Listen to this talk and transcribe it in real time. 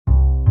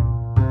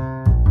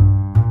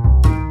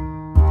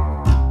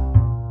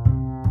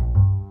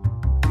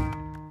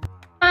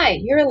Hi,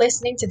 you're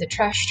listening to the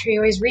Trash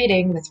Trio is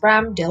Reading with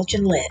Ram, Dilch,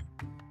 and Lynn.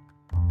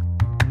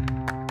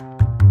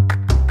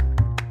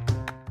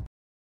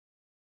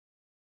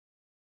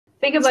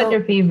 Think about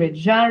your favorite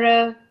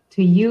genre.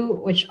 To you,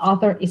 which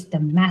author is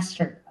the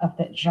master of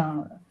that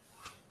genre?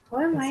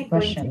 What am That's I the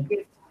going to question.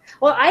 give?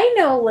 Well, I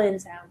know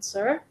Lynn's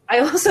answer. I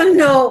also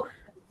know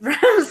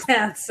Ram's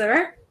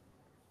answer.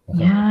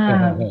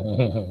 Yeah.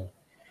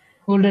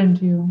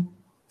 Wouldn't you?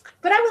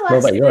 But I will What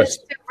ask about yours? this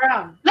to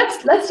Ram.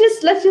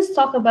 Let's just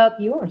talk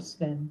about yours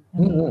then. I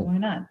mean, why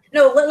not?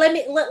 No,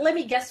 let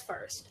me guess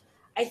first.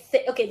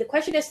 Okay, the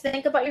question is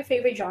think about your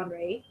favorite genre.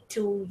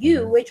 To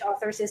you, which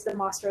authors is the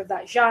master of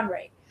that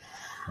genre?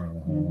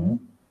 Mhm.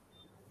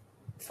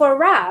 For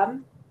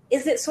Ram,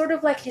 is it sort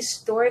of like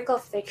historical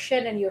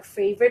fiction and your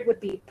favorite would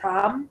be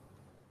Pram?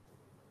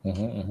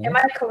 Am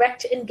I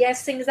correct in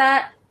guessing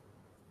that?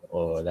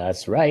 Oh,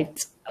 that's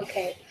right.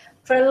 Okay.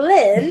 For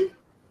Lynn,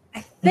 I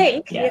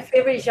think Yeah. your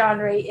favorite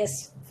genre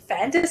is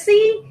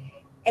fantasy,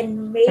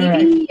 and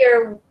maybe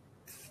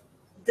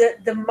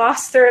the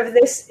master of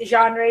this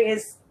genre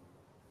is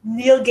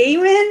Neil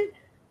Gaiman.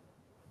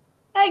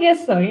 I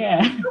guess so,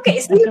 yeah. Okay,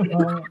 so At the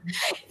moment.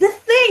 the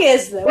thing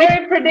is, though,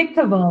 Very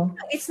predictable.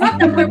 it's not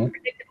that we're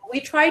predictable. We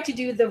try to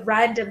do the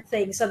random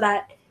thing so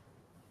that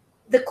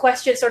the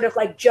questions sort of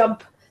like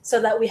jump, so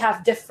that we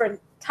have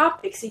different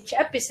topics each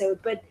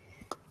episode. But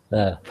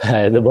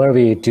The more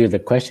we do the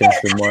questions,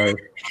 the more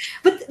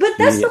but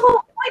that's the whole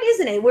point,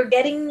 isn't it?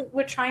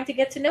 We're trying to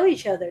get to know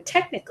each other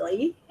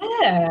technically.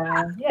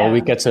 Yeah.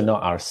 we get to know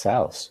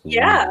ourselves.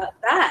 Yeah,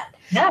 that.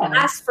 Yeah.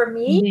 As for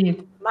me,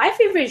 Indeed. my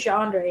favorite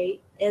genre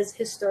is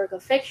historical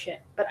fiction,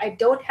 but I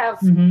don't have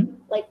Mhm.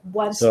 like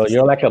one. So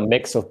you're like a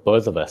mix of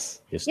both of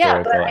us, Yeah,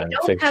 historical but I and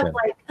don't fiction. have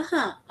like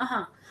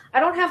I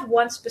don't have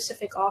one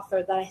specific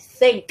author that I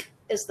think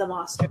is the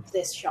master of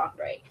this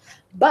genre.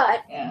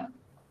 But Yeah.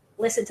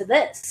 listen to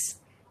this.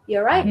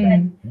 You're right,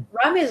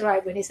 Ram is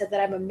right when he said that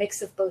I'm a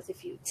mix of both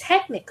of you.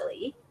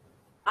 Technically,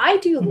 I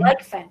do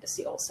like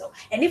fantasy also.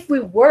 And if we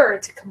were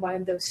to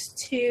combine those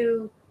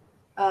two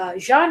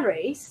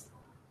genres,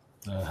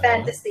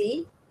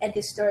 fantasy and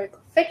historical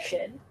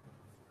fiction,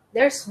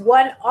 there's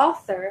one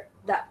author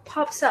that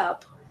pops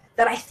up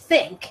that I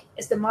think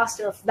is the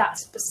master of that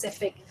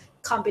specific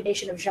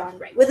combination of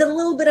genre with a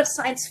little bit of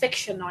science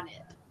fiction on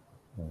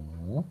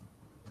it.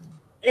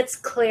 It's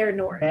Claire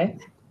North. Okay.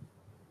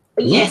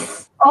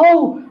 Yes.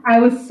 Oh, I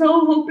was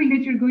so hoping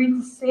that you're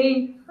going to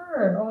say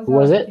her. Oh, Who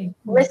was God. it?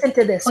 Listen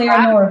to this.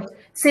 Claire North.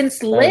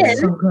 Since Lynn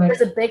so good. is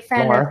a big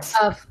fan North.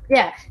 of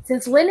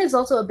since Lynn is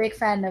also a big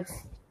fan of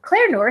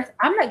Claire North,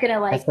 I'm not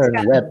gonna like.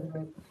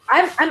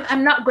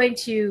 I'm not going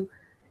to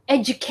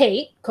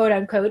educate, quote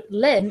unquote,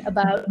 Lynn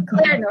about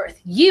Claire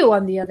North. You,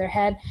 on the other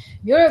hand,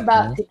 you're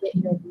about to get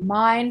your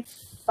mind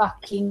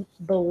fucking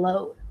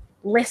blown.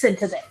 Listen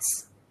to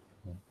this.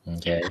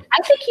 Okay.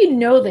 I think you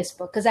know this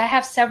book because I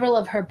have several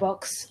of her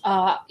books.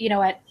 In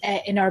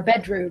our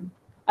bedroom.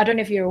 I don't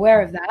know if you're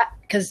aware of that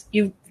because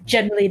you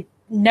generally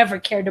never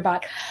cared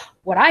about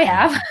what I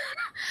have.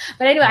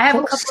 But anyway, I have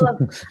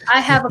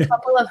a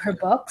couple of her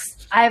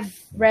books.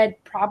 I've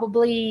read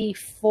probably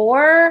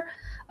 4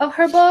 of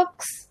her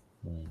books.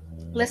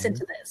 Listen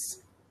to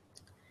this.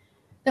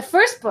 The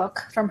first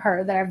book from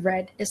her that I've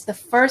read is The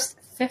First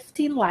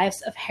 15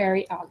 Lives of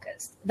Harry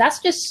August.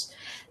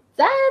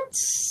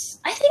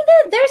 I think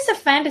that there's a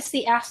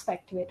fantasy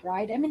aspect to it,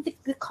 right? I mean,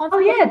 the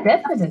concept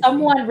definitely. of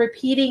someone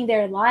repeating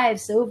their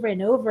lives over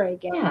and over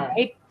again,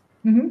 right?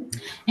 Mm-hmm.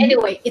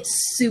 Anyway, it's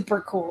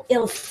super cool.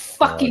 It'll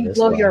fucking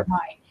blow your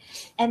mind.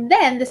 And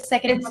then the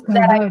second book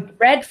that I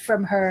read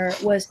from her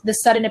was The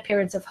Sudden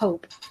Appearance of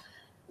Hope,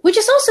 which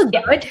is also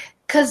good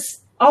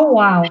because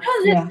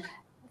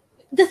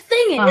the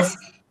thing is,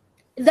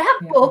 that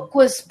book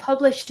was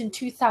published in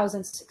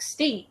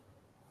 2016,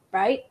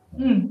 right?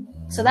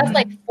 So that's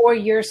like 4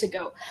 years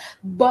ago.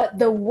 But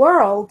the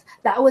world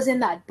that was in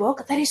that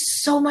book, that is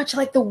so much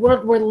like the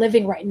world we're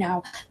living right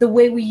now. The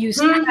way we use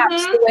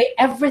apps, the way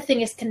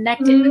everything is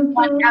connected with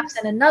one apps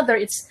and another.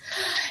 It's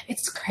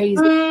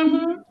crazy.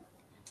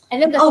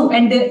 And then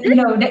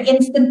the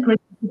instant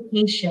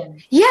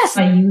gratification. Yes.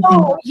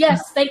 Oh,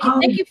 yes. Thank you.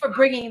 Thank you for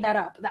bringing that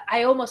up.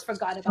 I almost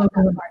forgot about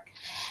that part.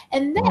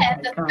 And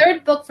then the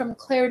third book from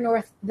Claire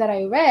North that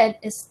I read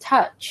is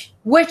Touch,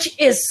 which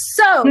is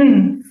so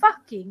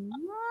fucking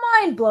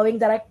mind-blowing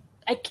that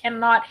I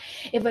cannot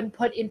even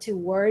put into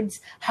words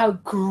how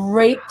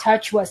great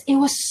Touch was. It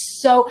was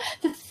so...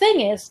 The thing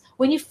is,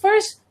 when you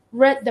first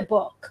read the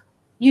book,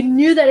 you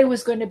knew that it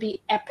was going to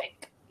be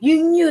epic.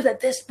 You knew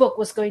that this book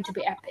was going to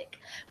be epic.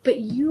 But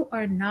you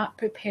are not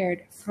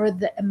prepared for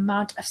the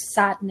amount of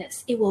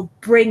sadness it will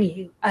bring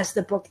you as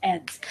the book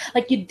ends.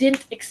 Like, you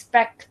didn't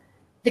expect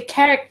the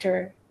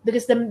character,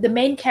 because the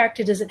main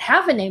character doesn't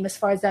have a name as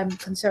far as I'm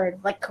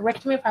concerned. Like,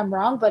 correct me if I'm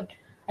wrong, but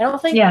I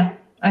don't think...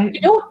 you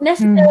don't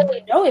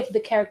necessarily know if the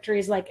character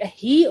is like a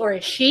he or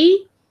a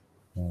she,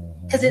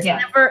 because it's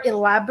never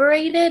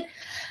elaborated.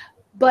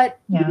 But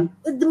the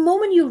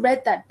moment you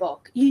read that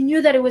book, you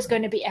knew that it was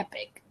going to be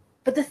epic.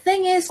 But the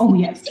thing is,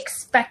 you didn't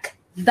expect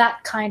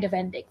that kind of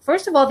ending.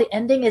 First of all, the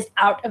ending is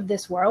out of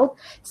this world.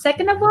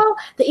 Second of all,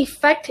 the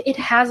effect it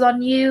has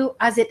on you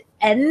as it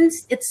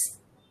ends, it's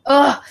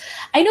I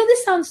know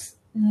this sounds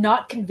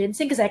not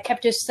convincing because I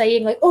kept just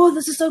saying like, oh,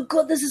 this is so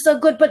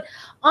good. But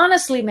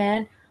honestly,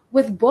 man,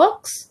 with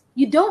books,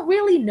 you don't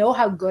really know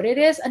how good it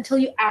is until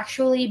you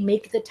actually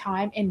make the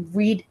time and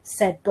read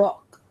said book.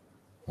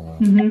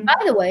 And by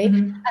the way,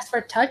 as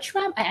for Touch,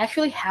 Ram, I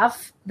actually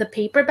have the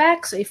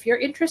paperback. So if you're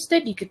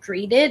interested, you could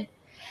read it.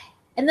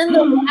 And then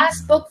the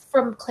last book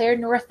from Claire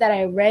North that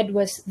I read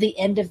was The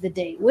End of the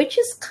Day, which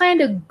is kind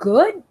of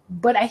good,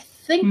 but I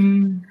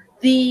think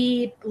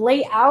the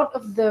layout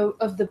of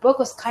the book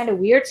was kind of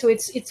weird, so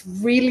it's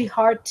really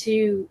hard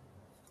to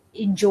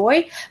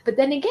enjoy. But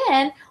then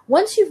again,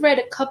 once you've read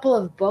a couple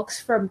of books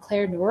from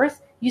Claire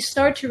North, you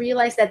start to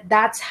realize that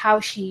that's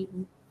how she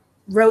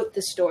wrote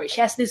the story. She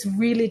has this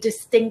really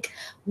distinct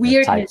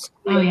weirdness.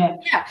 Yeah.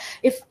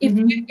 If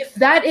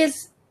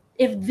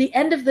The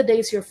End of the Day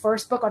is your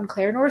first book on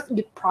Claire North,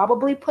 you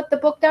probably put the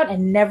book down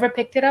and never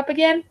picked it up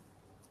again.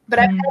 But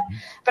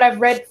I've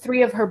read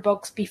 3 of her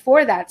books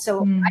before that,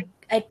 so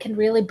I can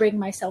really bring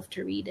myself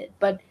to read it.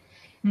 But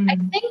I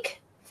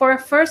think for a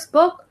first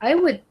book, I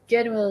would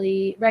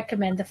generally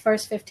recommend The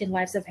First 15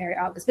 Lives of Harry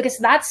August, because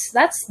that's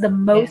the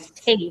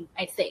most tame,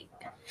 I think.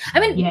 I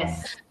mean,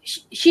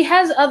 she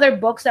has other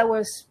books that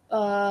was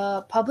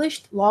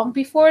published long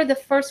before The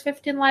First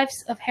 15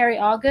 Lives of Harry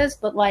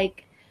August, but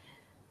like,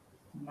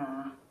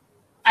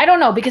 I don't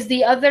know, because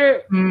the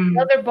other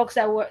books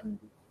that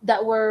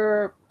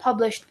were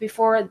published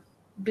before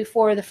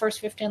The First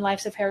 15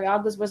 Lives of Harry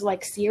August was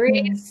like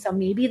series, so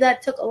maybe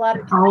that took a lot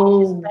of time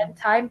to spend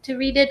time to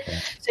read it.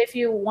 So if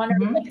you want to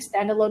read like a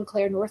standalone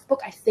Claire North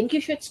book, I think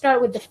you should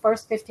start with The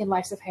First 15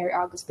 Lives of Harry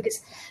August,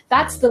 because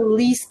that's the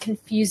least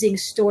confusing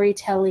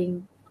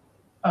storytelling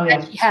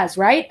that she has,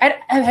 right?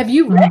 Have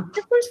you read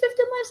The First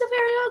 15 Lives of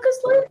Harry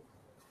August, Lloyd?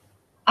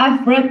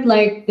 I've read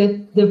like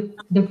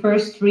the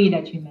first 3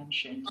 that you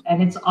mentioned,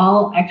 and it's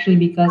all actually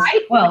because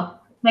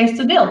thanks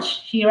to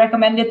Dilch, she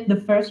recommended The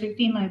First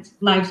 15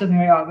 Lives of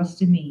Harry August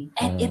to me,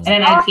 and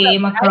then I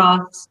came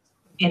across.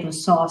 It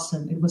was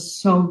awesome. It was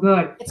so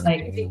good. It's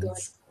like really good.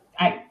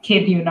 I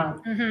kid you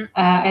not.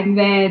 And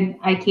then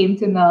I came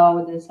to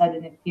know The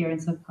Sudden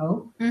Appearance of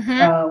Hope,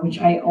 which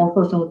I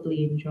also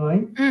totally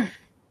enjoyed.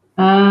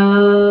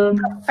 And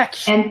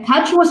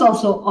Touch was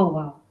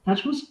also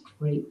Touch was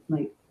great.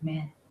 Like,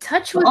 man.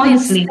 Touch was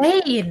honestly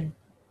insane.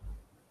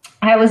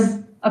 I was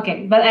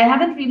okay, but I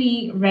haven't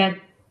really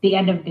read The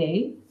End of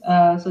Day,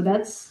 so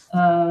that's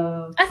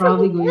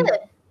probably going to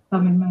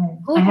come in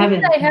mind. I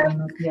haven't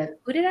yet.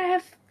 Who did I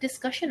have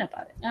discussion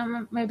about it?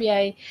 Maybe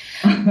I.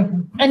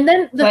 And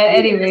then,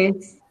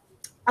 anyways,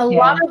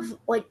 lot of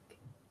like,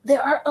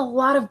 there are a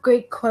lot of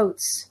great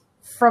quotes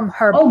from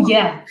her. Oh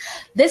yeah,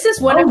 this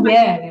is one of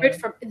my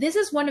favorite. This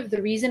is one of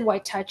the reason why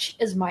Touch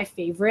is my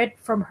favorite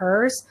from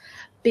hers.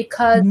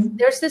 Because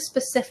there's this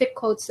specific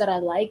quotes that I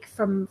like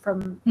from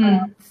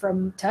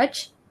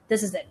Touch.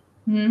 This is it.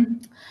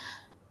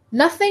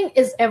 Nothing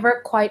is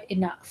ever quite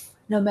enough.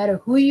 No matter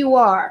who you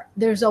are,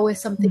 there's always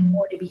something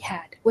more to be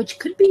had, which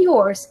could be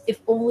yours if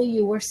only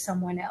you were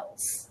someone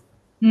else.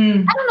 I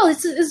don't know.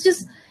 It's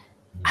just,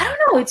 I don't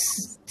know.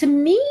 It's, to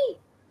me,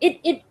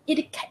 it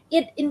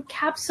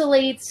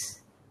encapsulates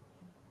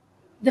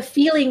the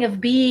feeling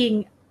of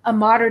being a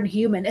modern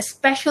human,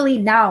 especially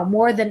now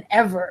more than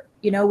ever.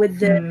 You know, with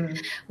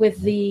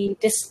the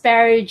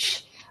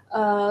disparage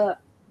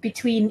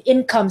between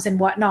incomes and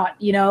whatnot,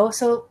 you know?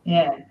 So,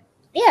 there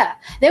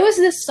was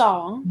this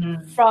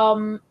song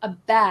from a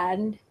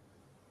band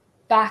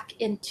back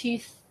in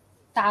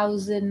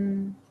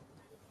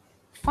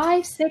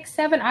 2005, 6,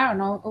 7, I don't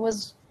know. It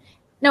was,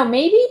 no,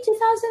 maybe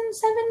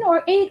 2007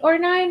 or 8 or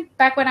 9,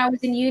 back when I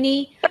was in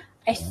uni.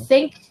 I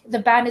think the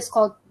band is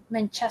called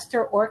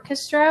Manchester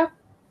Orchestra.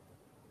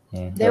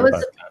 There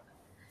was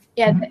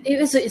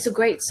it's a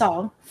great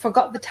song.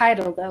 Forgot the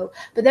title though.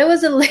 But there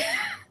was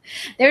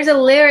there's a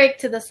lyric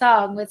to the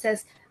song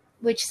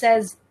which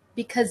says,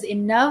 because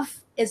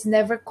enough is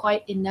never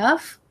quite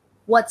enough.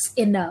 What's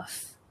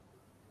enough?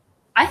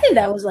 I think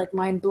that was like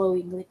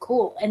mind-blowingly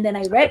cool. And then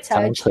I read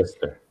Touch.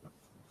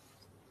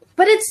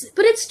 But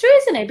it's true,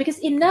 isn't it? Because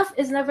enough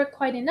is never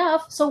quite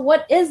enough. So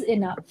what is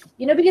enough?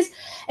 You know, because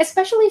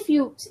especially if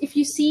you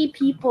see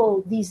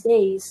people these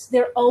days,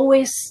 they're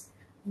always,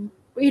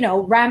 you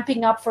know,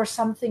 ramping up for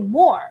something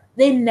more.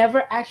 They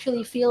never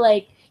actually feel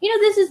like, you know,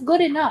 this is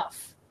good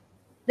enough.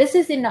 This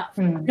is enough.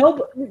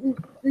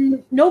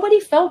 Nobody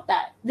felt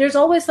that. There's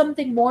always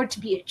something more to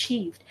be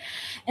achieved.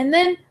 And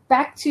then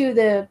back to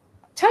the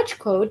Touch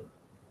quote,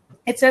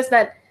 it says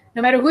that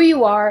no matter who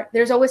you are,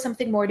 there's always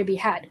something more to be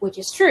had, which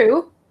is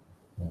true,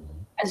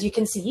 as you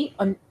can see,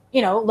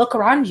 you know, look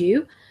around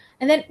you.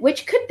 And then,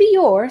 which could be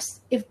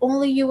yours if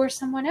only you were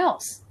someone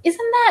else. Isn't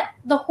that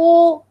the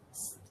whole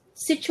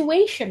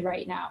situation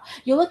right now?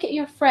 You look at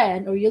your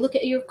friend, or you look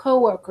at your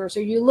coworkers,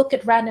 or you look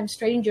at random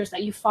strangers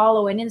that you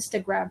follow on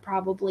Instagram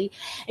probably,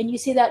 and you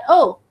see that,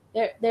 oh,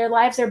 their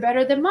lives are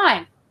better than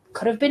mine.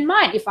 Could have been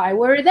mine if I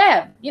were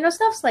them. You know,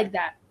 stuff like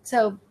that.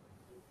 So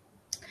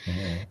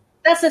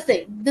That's the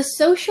thing. The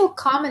social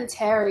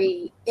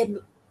commentary in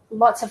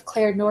lots of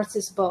Claire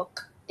North's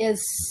book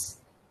is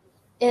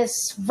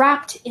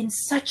wrapped in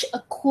such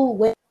a cool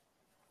way.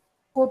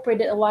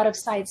 Incorporated a lot of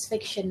science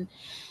fiction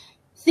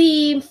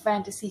theme,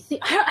 fantasy theme.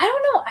 I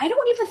don't know. I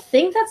don't even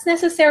think that's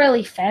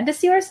necessarily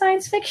fantasy or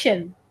science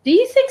fiction. Do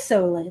you think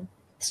so, Lynn?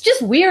 It's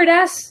just weird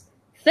ass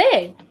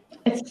thing.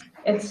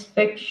 It's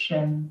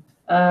fiction,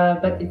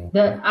 but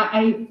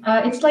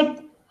it's like,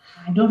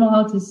 I don't know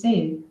how to say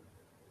it.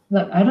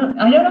 Like I don't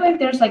know if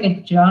there's like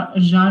a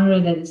genre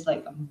that is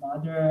like a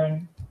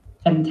modern,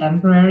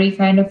 contemporary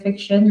kind of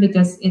fiction,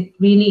 because it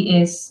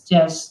really is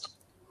just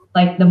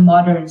like the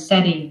modern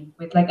setting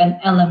with like an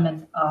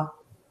element of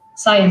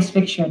science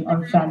fiction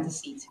or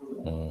fantasy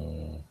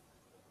too.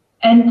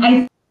 And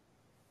I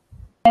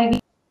think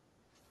it's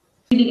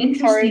really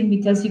interesting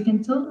because you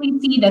can totally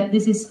see that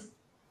this is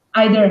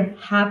either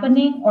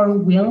happening or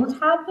will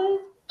happen.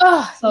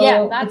 Oh, so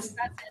yeah, that's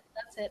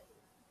it.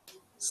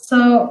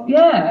 So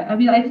yeah, I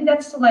mean, I think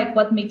that's like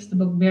what makes the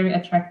book very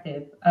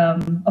attractive.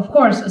 Of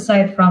course,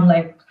 aside from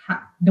like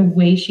the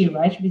way she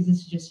writes, because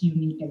it's just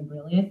unique and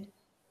brilliant.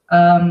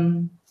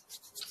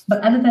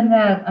 But other than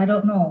that, I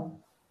don't know.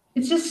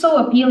 It's just so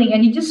appealing,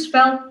 and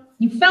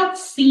you felt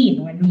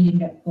seen when reading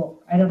that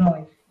book. I don't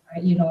know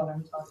if you know what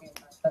I'm talking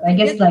about, but I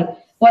guess like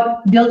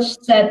what Dilch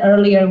said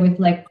earlier with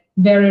like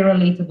very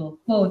relatable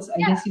quotes, I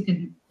guess you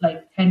can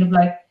like kind of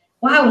like,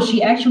 wow,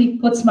 she actually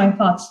puts my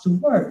thoughts to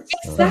words.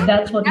 Exactly. So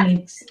that's what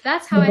makes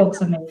how the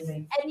book's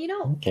amazing. And you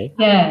know,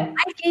 yeah,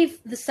 I gave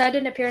The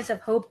Sudden Appearance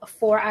of Hope a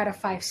 4 out of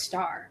 5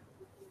 star.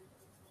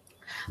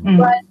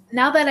 But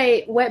now that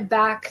I went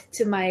back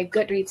to my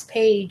Goodreads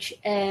page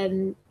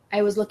and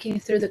I was looking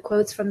through the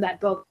quotes from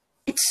that book,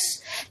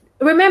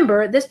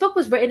 remember, this book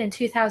was written in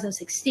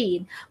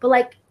 2016, but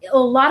like a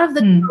lot of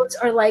the quotes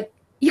are like,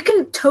 you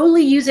can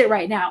totally use it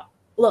right now.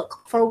 Look,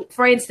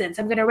 for instance,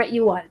 I'm going to read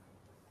you one.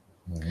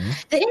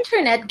 The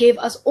internet gave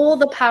us all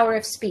the power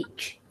of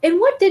speech. And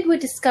what did we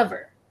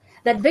discover?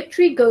 That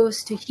victory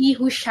goes to he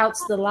who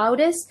shouts the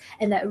loudest,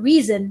 and that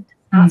reason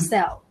does not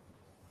sell.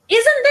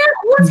 Isn't that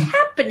what's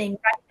happening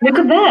right now? Look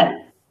at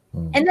that.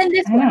 And then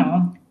this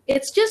one.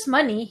 It's just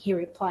money, he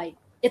replied.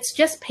 It's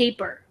just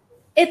paper.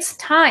 It's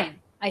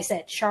time, I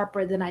said,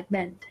 sharper than I'd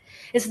meant.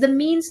 It's the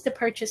means to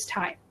purchase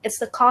time. It's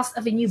the cost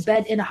of a new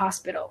bed in a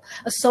hospital,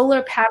 a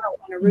solar panel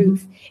on a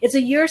roof. It's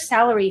a year's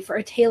salary for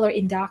a tailor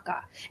in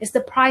Dhaka. It's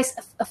the price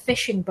of a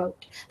fishing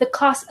boat, the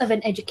cost of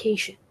an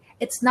education.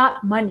 It's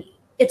not money.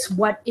 It's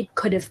what it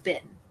could have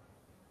been.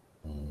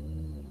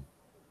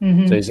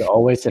 So it's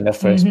always in the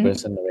first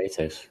person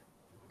narrative.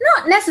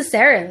 Not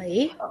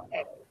necessarily.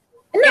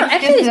 No,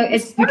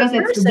 it's because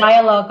it's the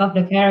dialogue of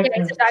the character.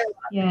 Yeah, it's a dialogue.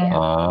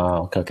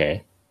 Yeah.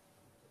 Okay.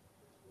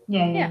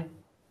 Yeah.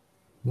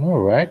 All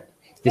right.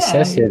 It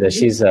says here that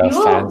she's a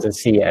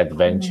fantasy,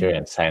 adventure,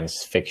 and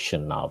science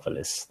fiction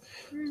novelist.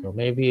 So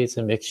maybe it's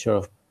a mixture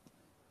of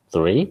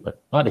three,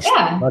 but not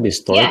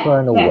historical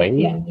in a way.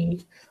 Yeah.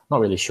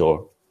 Not really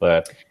sure,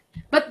 but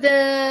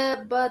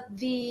the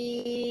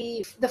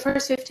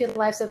first 15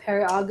 Lives of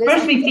Harry August.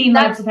 First 15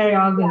 Lives of Harry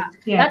August.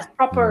 Yeah. That's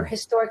proper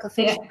historical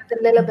fiction with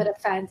a little bit of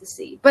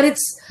fantasy. But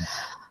it's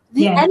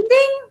the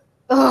ending.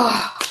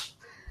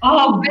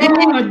 Oh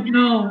God,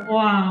 no!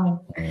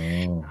 Wow.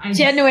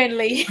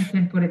 Genuinely. I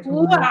can't put it to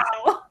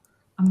wow.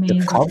 Amazing.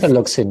 The cover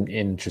looks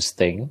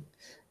interesting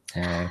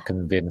and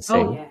convincing.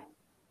 Oh, yeah.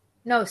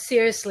 No,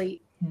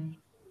 seriously.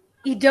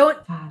 You don't,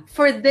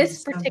 for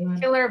this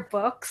particular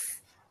books,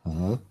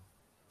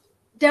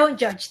 don't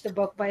judge the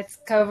book by its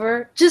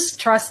cover. Just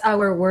trust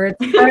our word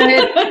for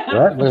it.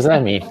 What does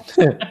that mean?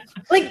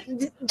 Like,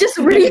 just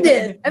read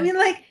it. I mean,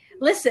 like,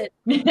 listen,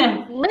 Lynn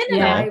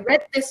and I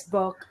read this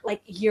book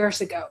like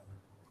years ago.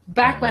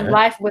 Back when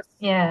life was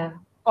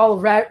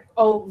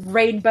all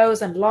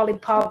rainbows and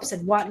lollipops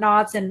and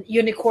whatnots and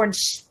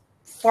unicorns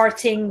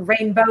farting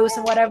rainbows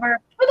and whatever.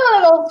 With a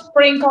little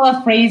sprinkle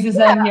of phrases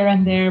here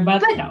and there,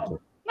 but no,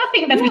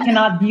 nothing that we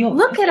cannot deal with.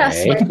 Look at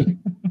us.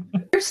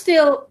 We're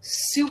still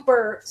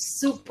super,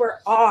 super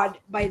awed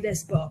by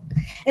this book.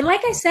 And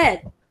like I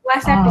said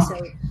last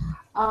episode,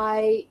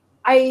 I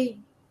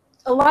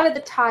a lot of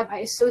the time I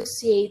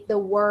associate the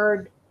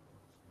word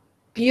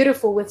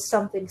beautiful with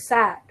something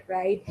sad,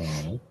 right?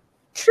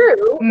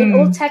 True, in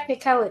all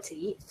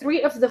technicality,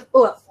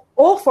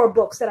 all 4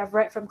 books that I've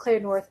read from Claire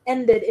North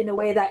ended in a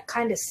way that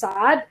kind of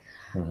sad.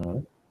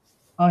 Oh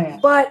yeah.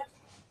 But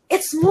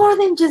it's more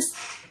than just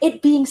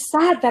it being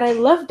sad that I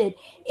loved it.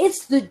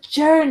 It's the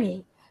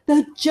journey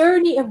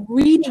of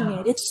reading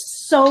it.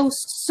 It's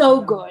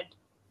so good.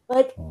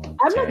 Like,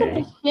 I'm not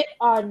going to hit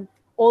on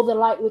All the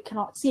Light We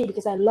Cannot See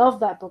because I love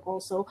that book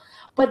also.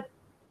 But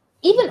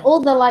even All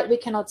the Light We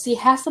Cannot See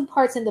has some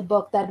parts in the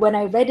book that when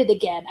I read it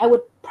again, I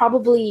would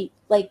probably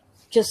like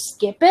just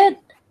skip it.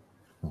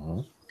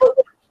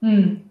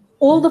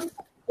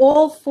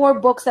 All 4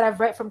 books that I've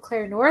read from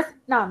Claire North,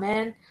 nah,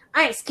 man,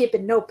 I ain't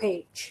skipping no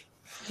page.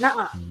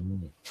 Nuh-uh.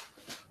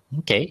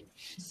 Okay,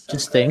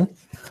 interesting.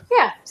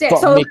 Yeah,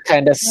 Got me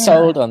kind of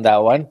sold on that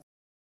one.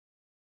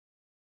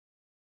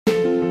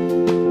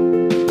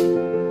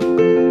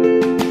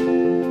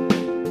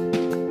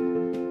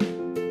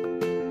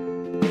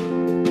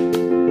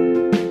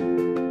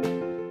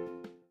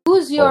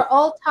 your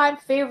all-time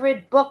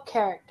favorite book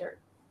character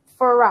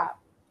for Rob?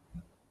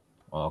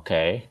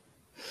 Okay.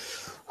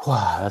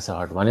 Wow, that's a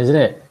hard one, isn't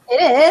it?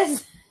 It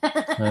is.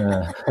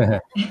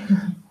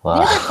 Wow. The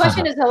other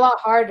question is a lot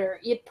harder.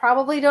 You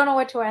probably don't know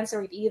what to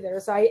answer it either.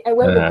 So I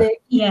went with the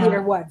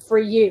easier one for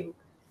you.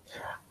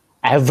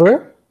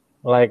 Ever?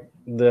 Like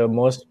my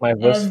most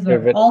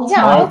favorite all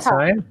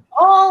time?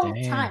 All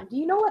time. Do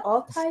you know what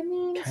all time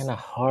means? Kind of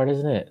hard,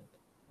 isn't it?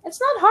 It's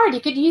not hard.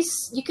 You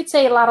could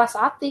say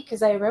Larasati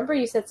because I remember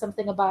you said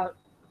something about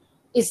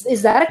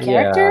is that a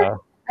character? Yeah,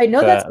 I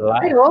know that's a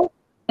title.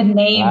 The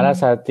name.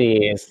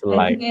 Larasati is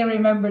like, I think I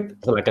remember.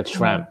 It's like a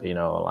tramp,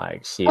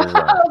 like she's.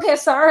 Okay,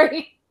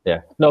 sorry.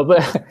 Yeah, no,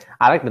 but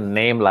I like the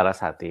name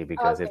Larasati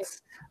because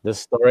it's the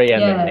story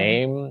and the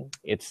name.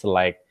 It's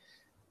like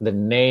the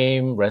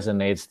name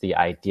resonates the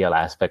ideal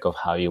aspect of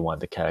how you want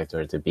the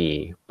character to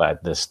be,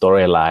 but the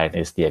storyline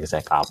is the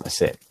exact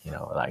opposite.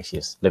 Like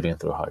she's living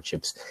through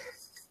hardships.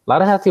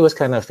 Larasati was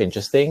kind of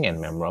interesting and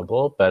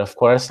memorable, but of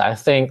course, I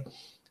think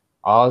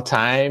all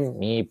time,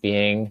 me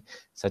being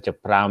such a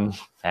Pram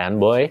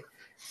fanboy,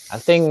 I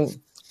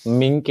think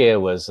Minke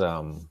was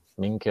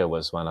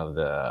one of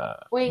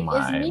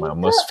my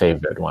most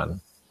favorite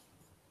one.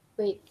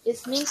 Wait,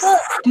 is Minke?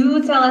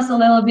 Do tell us a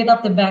little bit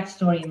of the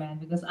backstory, man,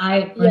 because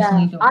I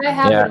personally don't. I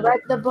haven't read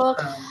the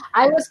book.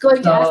 I was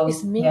going to ask,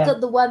 is Minke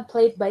the one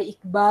played by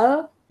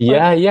Iqbal?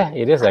 Yeah,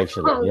 it is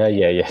actually.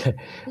 Yeah.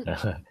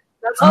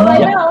 That's all I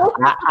know.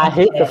 I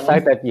hate the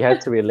fact that you had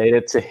to relate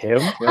it to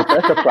him.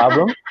 That's the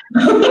problem.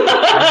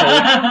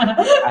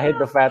 I hate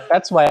the fact.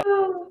 That's why I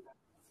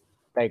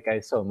like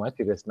guy so much,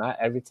 because not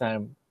every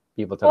time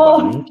people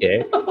talk about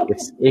Minke,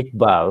 it's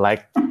Iqbal.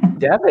 Like,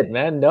 damn it,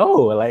 man, no.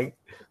 Like,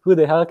 who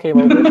the hell came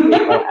up with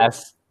Iqbal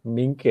as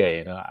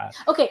Minke?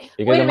 Okay.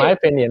 Because in my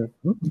opinion,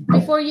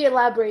 before you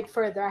elaborate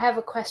further, I have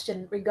a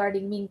question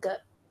regarding Minke.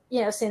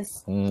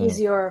 Since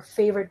he's your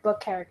favorite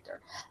book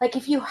character, like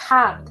if you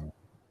had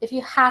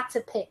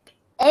to pick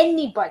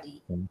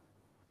anybody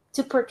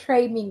to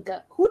portray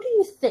Minke, who do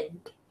you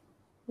think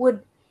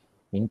would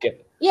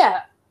Minke?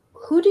 Yeah,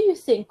 who do you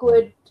think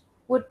would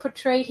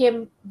portray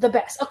him the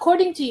best,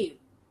 according to you,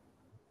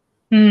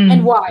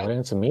 and why?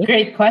 According to me,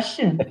 great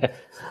question.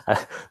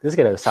 This is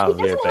gonna sound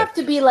weird. It doesn't have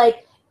to be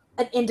like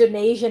an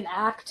Indonesian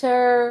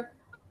actor.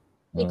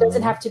 It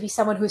doesn't have to be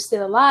someone who's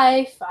still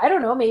alive. I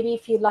don't know. Maybe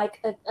if you like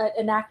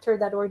an actor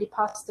that already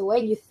passed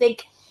away, and you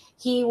think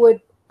he would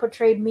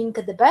portray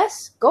Minke the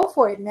best, go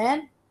for it,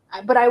 man.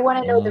 But I want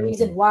to know the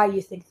reason why you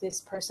think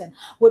this person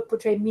would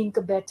portray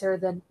Minke better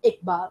than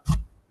Iqbal.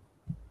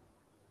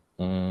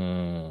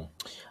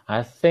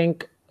 I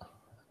think,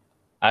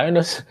 I don't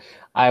know.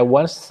 I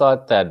once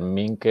thought that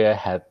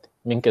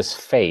Minke's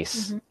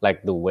face,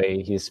 like the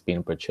way he's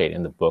been portrayed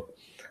in the book,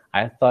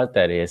 I thought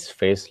that his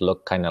face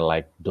looked kind of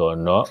like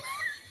Dono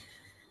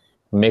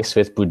mixed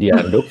with Budi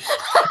Anduk.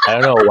 I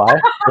don't know why.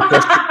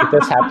 It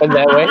just happened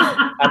that way.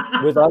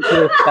 With all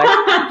due respect,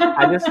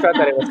 I just thought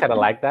that it was kind of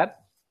like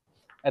that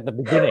at the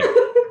beginning.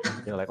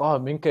 Like,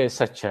 Minke is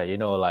such a,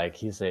 like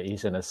he's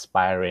an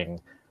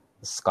aspiring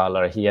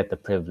scholar. He had the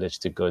privilege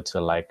to go to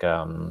like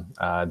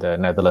the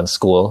Netherlands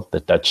school, the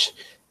Dutch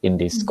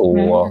indie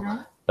school,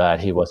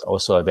 but he was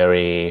also a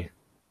very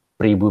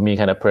pribumi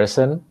kind of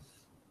person.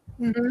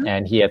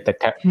 And he had the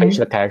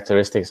facial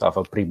characteristics of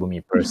a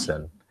pribumi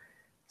person.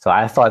 So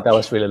I thought that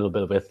was really a little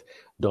bit with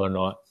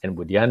Dono and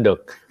Budi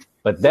Anduk.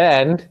 But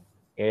then,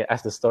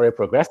 as the story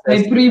progressed...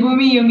 By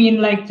pribumi, you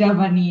mean like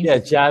Javanese? Yeah,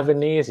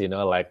 Javanese,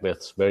 like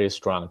with very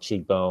strong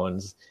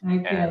cheekbones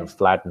and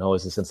flat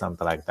noses and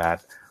something like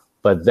that.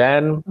 But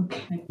then,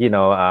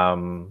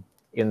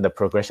 in the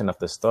progression of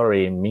the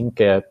story,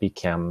 Minke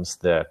becomes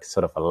the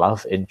sort of a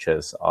love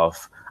interest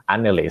of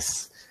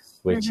Annelies,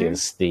 which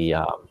is the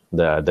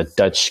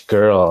Dutch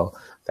girl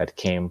that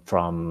came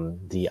from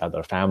the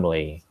other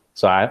family.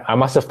 So I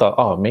must have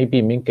thought,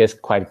 maybe Minke is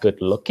quite good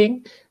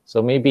looking.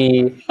 So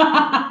maybe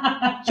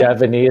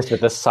Javanese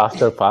with a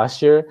softer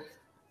posture.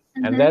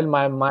 And then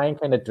my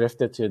mind kind of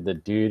drifted to the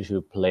dude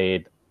who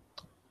played,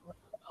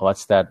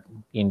 what's that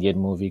Indian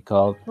movie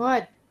called?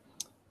 What?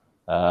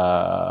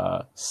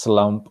 Slumdog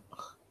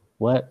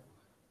Millionaire?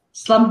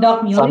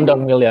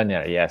 Slumdog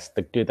Millionaire, yes.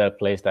 The dude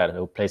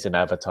who plays in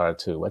Avatar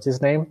 2. What's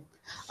his name?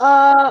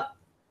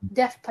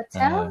 Dev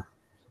Patel?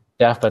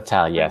 Dev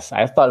Patel, yes.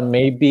 I thought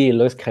maybe it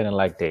looks kind of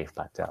like Dev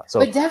Patel.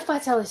 But Dev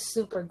Patel is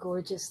super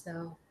gorgeous,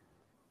 though.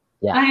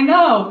 Yeah, I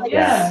know.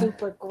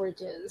 Super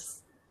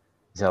gorgeous.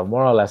 So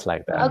more or less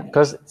like that.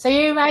 Okay. So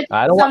you imagine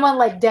someone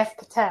like Dev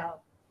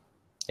Patel.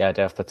 Yeah,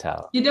 Dev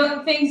Patel. You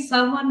don't think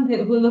someone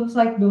who looks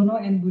like Dono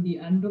and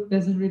Budi Anduk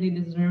doesn't really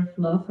deserve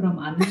love from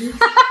Annelies?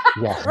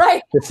 Yeah.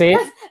 Right. You see,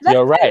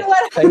 you're right.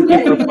 Thank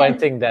you for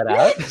pointing that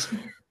out.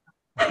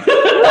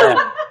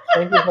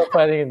 Thank you for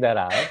pointing that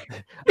out.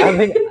 I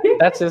think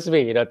that's just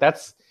me.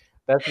 That's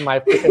my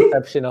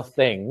perception of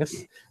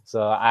things.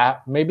 So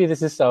maybe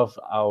this is of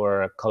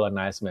our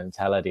colonized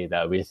mentality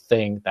that we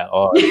think that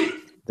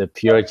the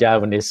pure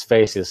Javanese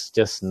face is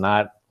just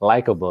not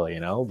likable,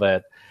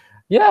 But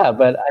yeah,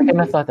 but I kind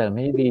of thought that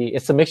maybe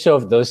it's a mixture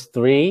of those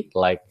three.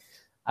 Like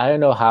I don't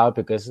know how,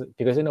 because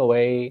in a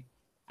way,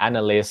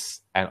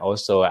 Annalise and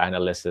also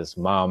Annalise's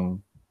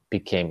mom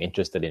became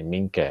interested in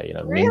Minke. You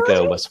know, Really?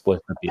 Minke was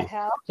supposed to be,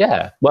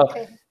 yeah. Well,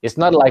 it's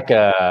not like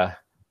a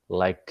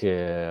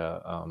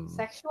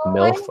sexual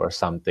MILF way? or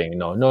something.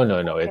 No.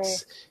 Okay.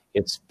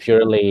 It's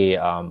purely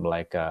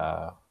like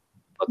a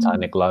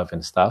platonic love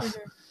and stuff.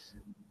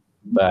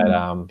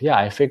 But yeah,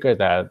 I figured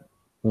that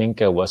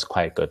Minke was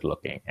quite good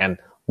looking, and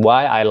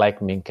why I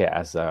like Minke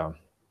as a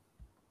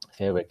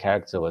favorite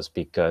character was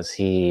because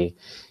he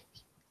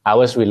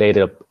was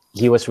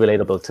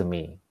relatable to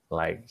me.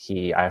 Like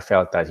I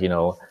felt that, you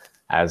know,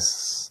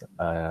 as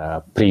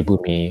a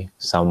pribumi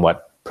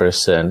somewhat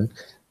person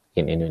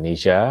in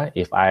Indonesia,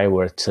 if I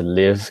were to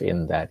live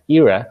in that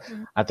era,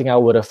 I think I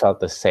would have felt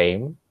the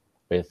same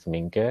with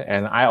Minke.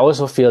 And I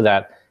also feel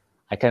that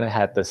I kind of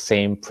had the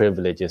same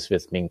privileges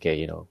with Minke,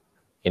 you know,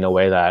 in a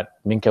way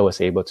that Minke was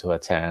able to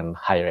attend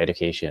higher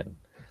education.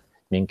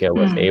 Minke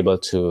was able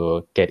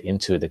to get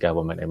into the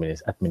government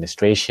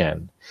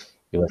administration.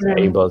 He was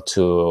able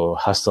to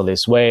hustle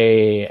his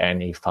way, and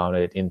he found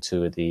it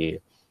into the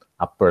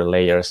upper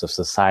layers of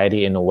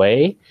society in a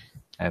way.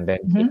 And then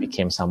he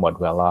became somewhat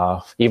well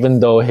off, even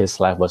though his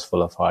life was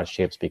full of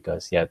hardships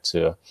because he had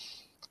to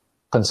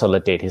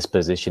consolidate his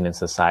position in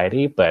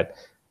society. But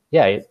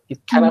yeah, it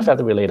kind of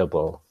felt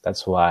relatable.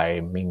 That's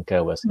why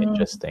Minke was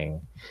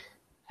interesting.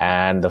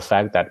 And the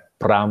fact that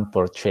Pram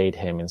portrayed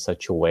him in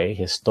such a way,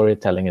 his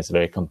storytelling is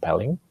very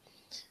compelling.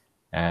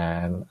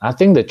 And I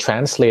think the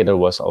translator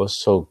was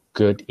also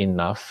good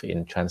enough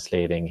in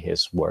translating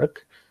his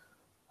work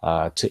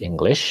to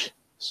English.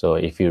 So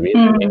if you read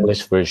the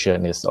English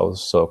version, it's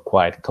also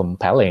quite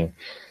compelling.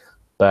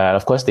 But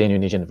of course, the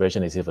Indonesian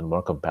version is even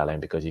more compelling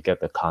because you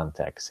get the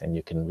context and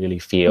you can really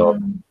feel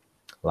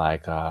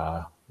like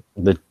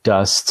the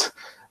dust,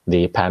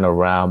 the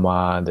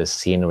panorama, the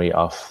scenery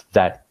of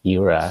that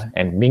era.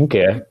 And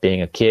Minke,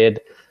 being a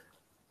kid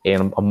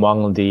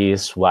among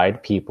these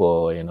white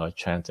people, you know,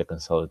 trying to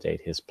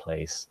consolidate his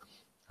place.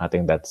 I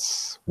think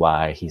that's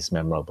why he's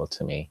memorable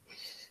to me.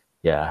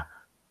 Yeah.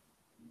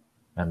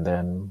 And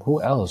then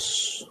who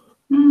else?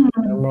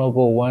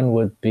 Memorable one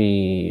would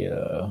be...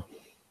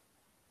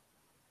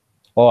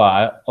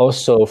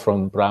 also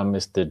from Pram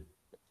is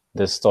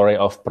the story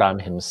of Pram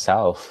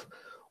himself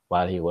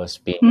while he was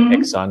being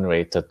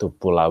exonerated to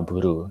Pulau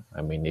Buru.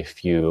 I mean,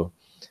 if you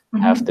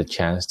have the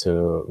chance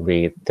to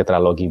read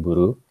Tetralogi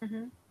Buru,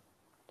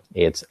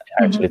 it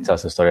actually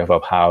tells the story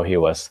about how he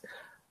was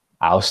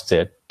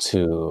ousted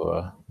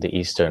to the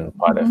eastern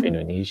part of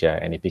Indonesia,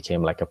 and he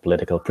became like a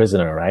political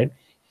prisoner, right?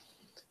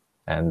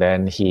 And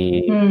then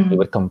he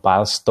would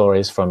compile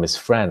stories from his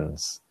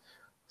friends,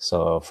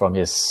 so from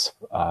his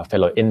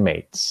fellow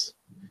inmates.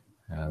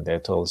 And they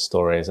told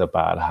stories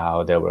about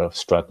how they were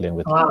struggling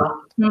with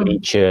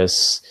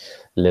leeches,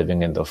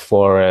 living in the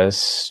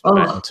forest,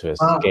 trying to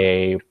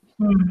escape,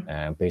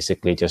 and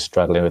basically just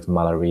struggling with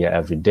malaria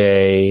every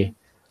day.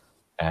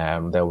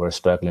 They were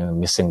struggling and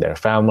missing their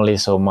family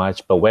so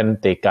much. But when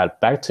they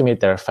got back to meet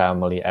their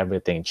family,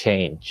 everything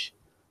changed.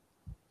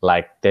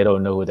 Like they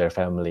don't know who their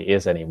family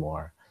is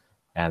anymore.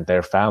 And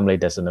their family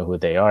doesn't know who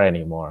they are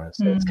anymore.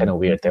 So it's kind of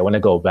weird. They want to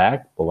go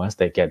back, but once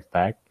they get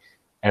back,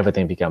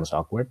 everything becomes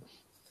awkward.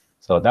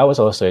 So that was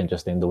also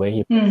interesting. The way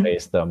he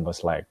portrays them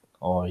was like,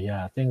 oh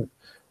yeah, I think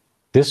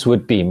this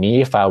would be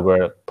me if I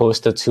were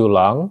posted too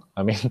long.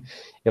 I mean,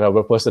 if I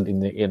were posted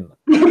in like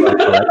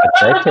a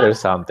decade or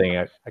something,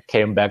 I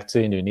came back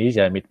to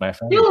Indonesia and meet my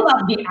family. You will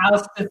not be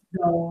ousted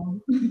though.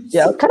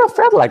 Yeah, I kind of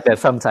felt like that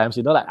sometimes,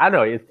 you know, like, I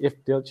don't know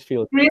if they'll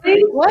feel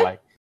really what?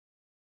 Like,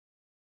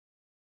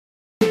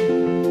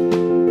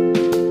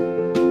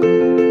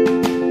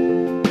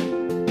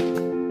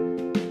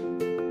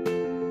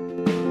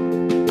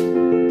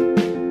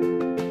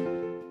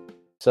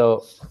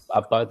 so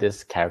about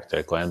this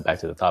character, going back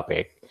to the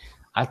topic,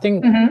 I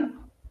think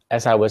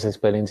as I was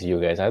explaining to you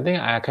guys, I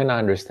think I kind of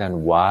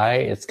understand why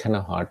it's kind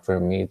of hard for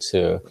me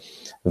to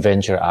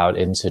venture out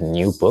into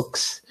new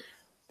books,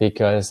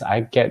 because I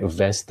get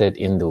vested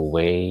in the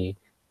way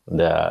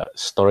the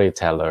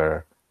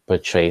storyteller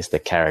portrays the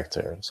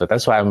character. So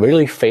that's why I'm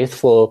really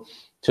faithful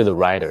to the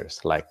writers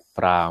like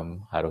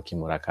Pram, Haruki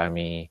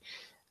Murakami,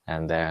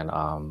 and then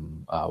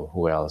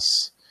who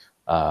else?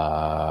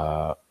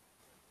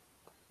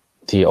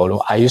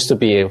 I used to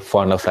be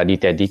fond of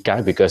Raditya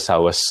Dika because I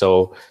was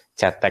so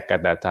cetek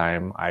at that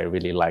time. I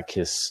really like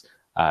his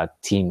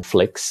teen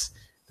flicks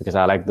because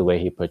I like the way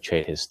he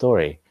portrayed his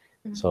story.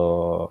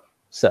 So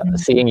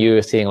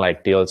seeing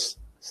like Dilch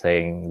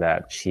saying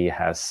that she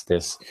has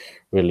this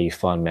really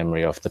fond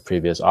memory of the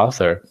previous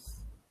author,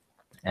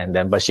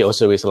 but she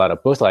also reads a lot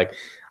of books. Like,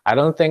 I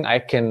don't think I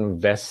can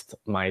invest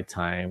my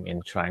time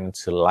in trying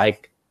to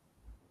like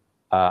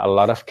a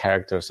lot of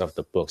characters of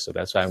the book. So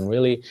that's why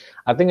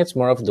I think it's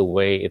more of the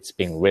way it's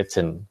being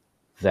written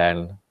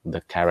than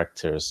the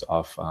characters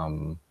of,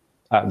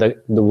 the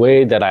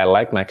way that I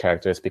like my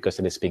characters because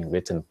it is being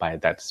written by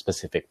that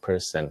specific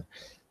person,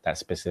 that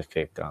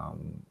specific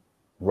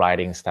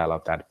writing style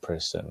of that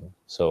person.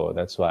 So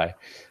that's why,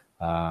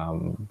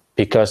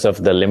 because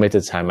of the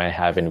limited time I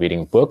have in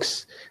reading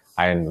books,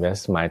 I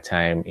invest my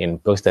time in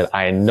books that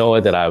I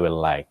know that I will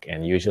like,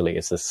 and usually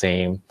it's the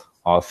same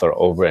author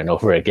over and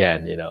over again.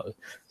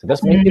 So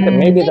that's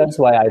maybe that's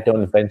why I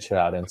don't venture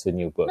out into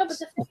new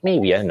books.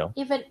 Maybe, I don't know.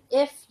 Even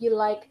if you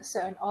like a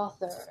certain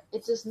author,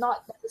 it does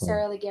not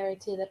necessarily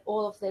guarantee that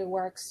all of their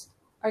works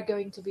are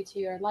going to be to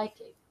your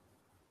liking.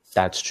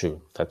 That's true.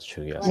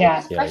 Yes.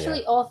 Like,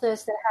 especially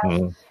authors that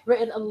have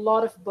written a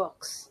lot of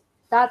books.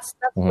 That's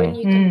when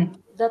you can.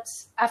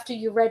 That's after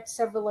you read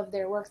several of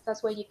their works.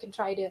 That's when you can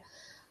try to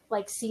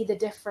like see the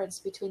difference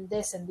between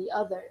this and the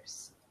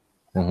others.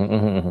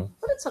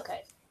 But it's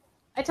okay.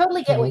 I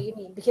totally get what you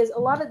mean, because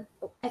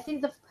I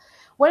think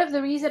one of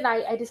the reason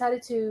I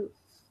decided to,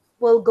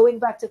 going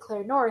back to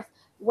Claire North,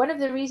 one of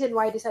the reason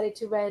why I decided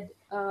to read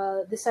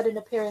The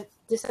Sudden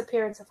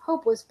Disappearance of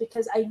Hope was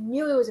because I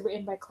knew it was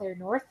written by Claire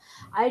North.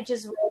 I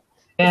just read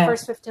the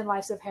first 15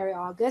 Lives of Harry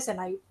August, and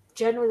I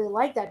generally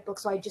like that book,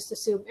 so I just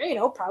assumed,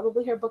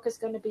 probably her book is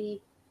going to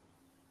be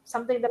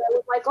something that I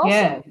would like also.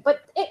 Yeah. But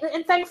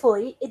and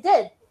thankfully, it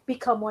did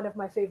become one of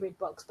my favorite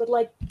books. But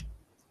like,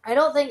 I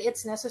don't think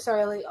it's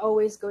necessarily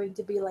always going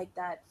to be like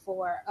that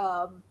for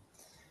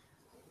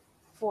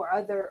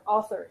other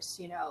authors,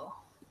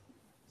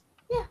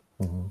 Yeah.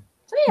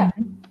 So yeah,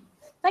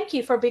 thank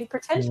you for being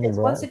pretentious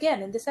once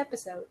again in this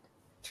episode.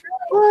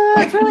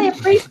 I truly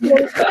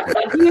appreciate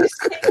you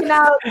sticking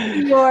out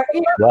your.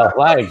 Well,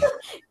 why?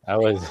 I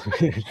was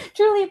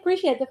truly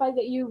appreciate the fact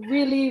that you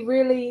really,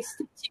 really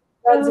stick to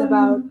your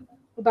guns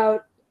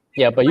about.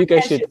 Yeah, but you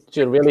guys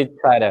should really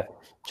try to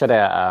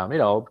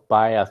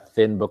buy a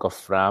thin book of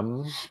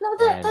Fram. No,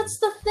 that's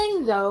the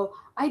thing though.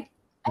 I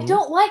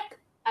don't like.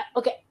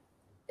 Okay,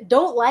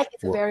 don't like.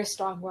 It's a very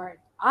strong word.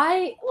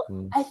 I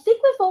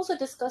think we've also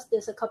discussed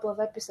this a couple of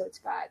episodes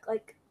back.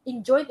 Like,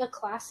 enjoying a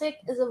classic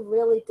is a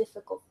really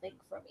difficult thing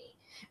for me.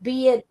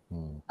 Be it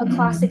a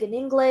classic in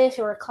English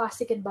or a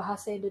classic in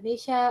Bahasa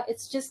Indonesia.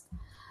 It's just,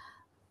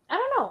 I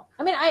don't know.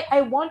 I mean,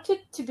 I wanted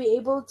to be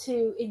able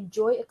to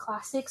enjoy a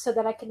classic so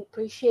that I can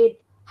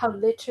appreciate how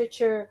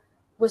literature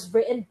was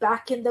written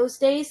back in those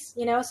days,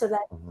 so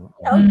that,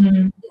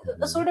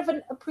 a sort of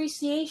an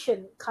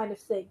appreciation kind of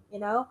thing,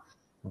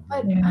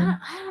 But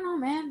I don't know,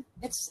 man.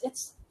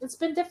 It's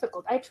been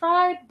difficult. I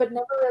tried, but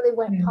never really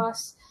went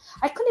past.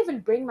 I couldn't even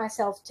bring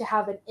myself to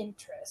have an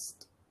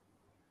interest.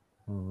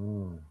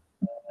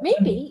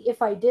 Maybe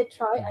if I did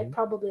try, I'd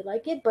probably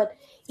like it. But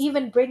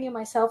even bringing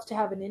myself to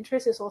have an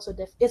interest is also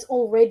it's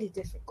already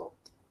difficult.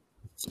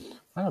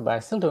 But I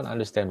still don't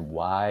understand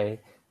why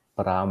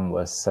Pram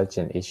was such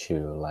an issue.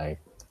 Like,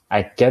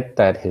 I get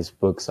that his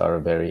books are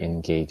very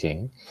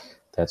engaging.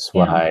 That's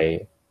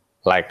why,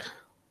 like,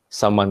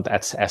 someone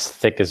that's as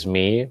thick as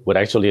me would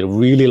actually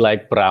really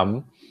like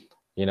Pram.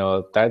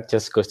 That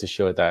just goes to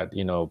show that,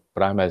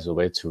 Pram has a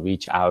way to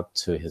reach out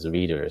to his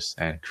readers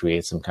and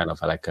create some kind of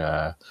like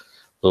a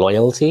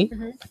loyalty,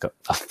 like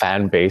a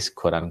fan base,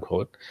 quote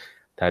unquote,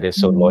 that is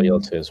so loyal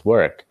to his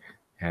work.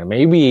 And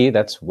maybe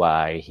that's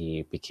why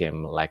he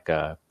became like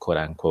a quote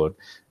unquote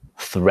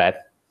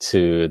threat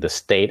to the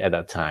state at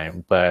that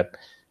time. But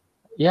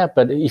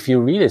if you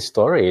read his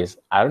stories,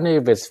 I don't know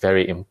if it's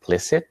very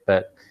implicit,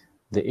 but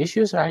the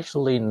issues are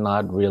actually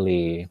not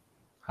really,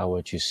 how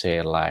would you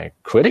say, like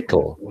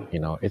critical,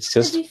 it's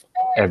just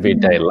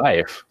everyday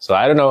life. So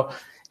I don't know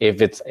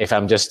if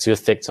I'm just too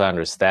thick to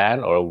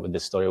understand or the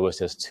story was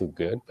just too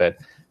good, but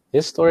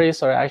his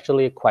stories are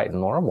actually quite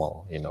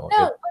normal, No,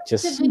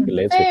 just to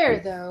be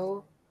fair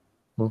though,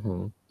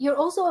 you're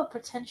also a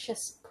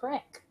pretentious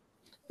prick.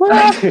 So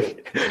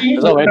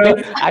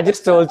I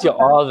just told you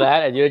all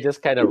that and you're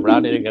just kind of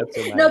rounding up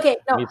to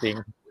my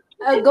meeting.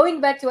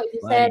 Going back to what you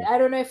said, I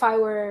don't know if I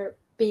were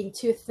being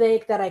too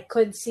thick that I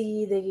couldn't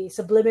see the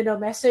subliminal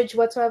message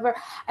whatsoever.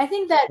 I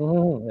think that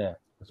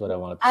that's what I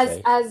wanted to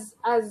say.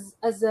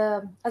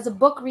 As a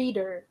book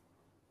reader,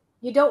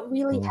 you don't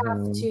really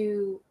have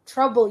to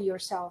trouble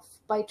yourself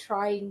by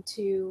trying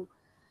to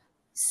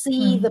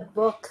see the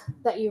book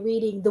that you're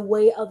reading the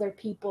way other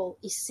people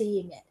is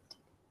seeing it.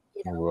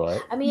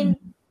 Right. I mean,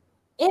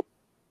 if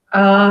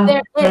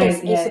there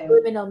is a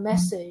subliminal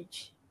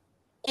message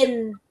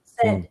in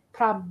said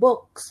Pram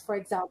books, for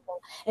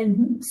example,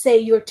 and say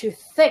you're too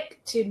thick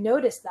to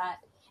notice that,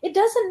 it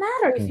doesn't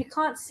matter if you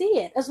can't see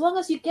it, as long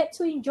as you get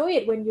to enjoy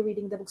it when you're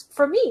reading the books.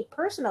 For me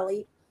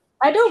personally,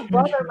 I don't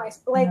bother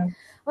myself.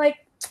 Like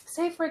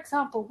say for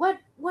example,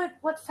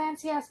 what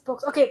fancy ass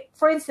books? Okay,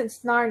 for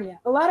instance, Narnia.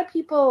 A lot of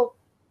people.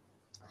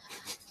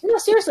 No,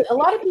 seriously, a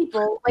lot of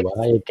people like.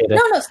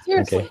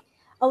 Seriously, okay.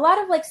 A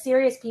lot of like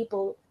serious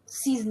people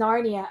sees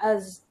Narnia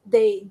as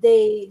they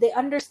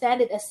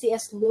understand it as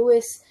C.S.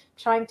 Lewis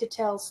trying to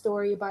tell a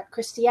story about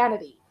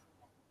Christianity.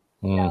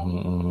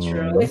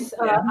 With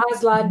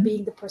Aslan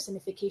being the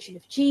personification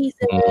of Jesus,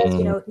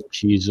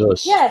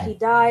 Jesus. Yeah, he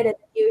died and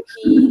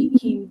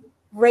he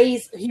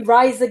rise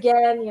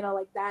again,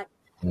 like that.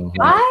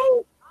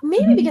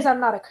 maybe because I'm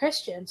not a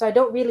Christian, so I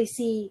don't really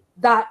see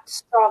that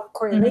strong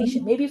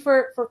correlation. Maybe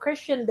for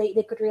Christian, they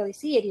could really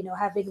see it,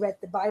 having read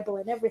the Bible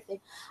and everything.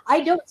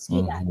 I don't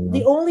see that.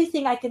 The only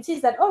thing I can see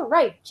is that, oh,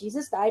 right,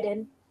 Jesus died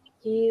and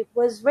he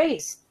was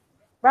risen.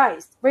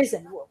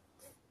 Risen.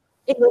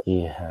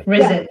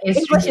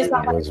 English is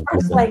not my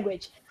first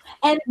language.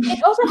 And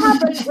it also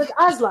happened with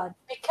Aslan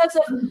because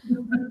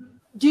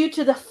due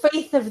to the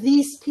faith of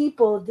these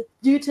people,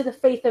 due to the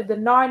faith of the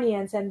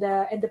Narnians and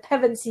the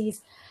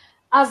Pevensies,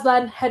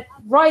 Aslan had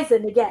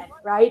risen again,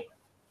 right?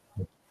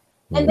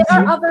 And there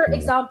are other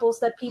examples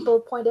that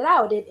people pointed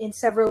out in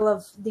several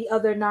of the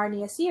other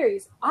Narnia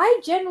series. I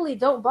generally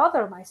don't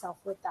bother myself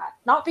with that.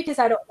 Not because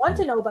I don't want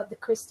to know about the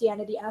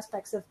Christianity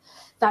aspects of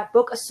that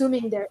book,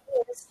 assuming there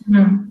is,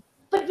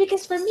 but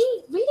because for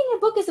me, reading a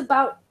book is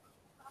about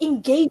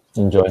engaging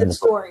with the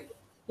story.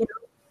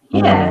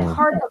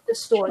 Part of the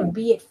story,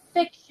 be it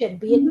fiction,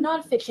 be it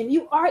non-fiction,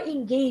 you are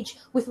engaged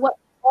with what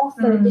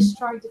author is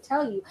trying to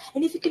tell you.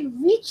 And if you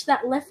can reach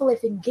that level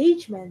of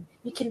engagement,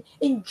 you can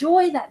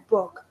enjoy that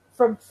book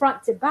from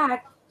front to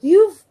back,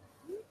 you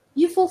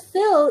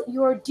fulfill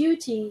your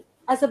duty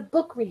as a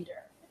book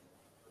reader.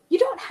 You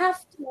don't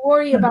have to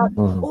worry about,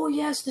 oh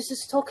yes, this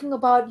is talking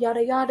about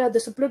yada yada, the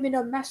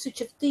subliminal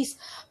message of this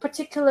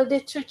particular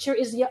literature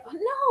is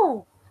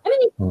no. I mean,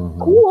 it's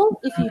cool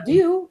if you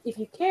do, if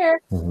you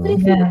care, but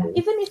even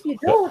if you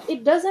don't,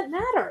 it doesn't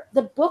matter.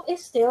 The book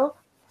is still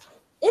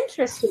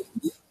interesting.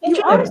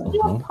 You are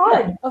still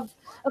part of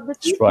the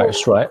people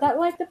that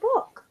like the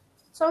book.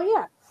 So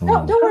yeah,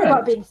 don't worry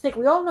about being thick.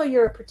 We all know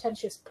you're a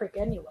pretentious prick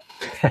anyway.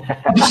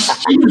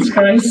 Jesus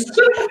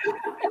Christ.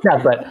 Yeah,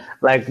 but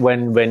like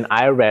when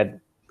I read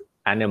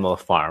Animal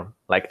Farm,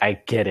 like I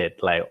get it.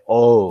 Like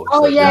yeah.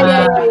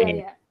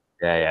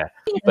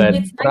 But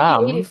it's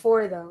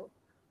 1984 though.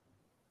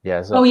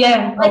 Yeah. So, I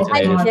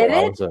get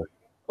it.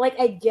 Like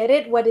I get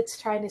it what it's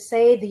trying to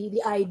say,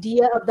 the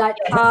idea of that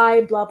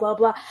time, blah blah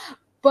blah.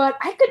 But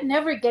I could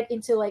never get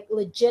into like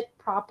legit,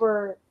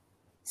 proper,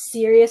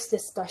 serious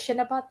discussion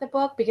about the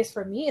book because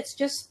for me, it's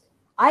just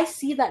I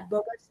see that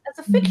book as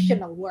a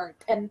fictional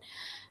work, and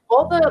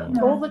all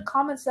the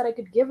comments that I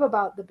could give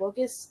about the book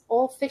is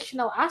all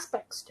fictional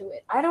aspects to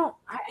it. I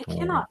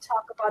cannot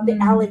talk about the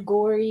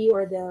allegory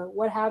or the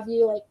what have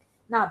you. Like,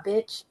 nah,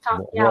 bitch.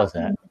 What was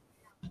that?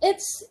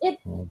 It's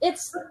I'm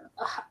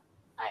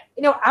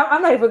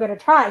not even gonna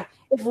try.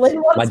 If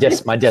Lynn wants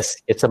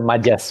it's a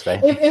majas,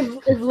 right?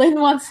 If Lynn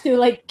wants to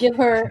like give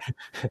her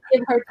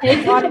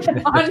take on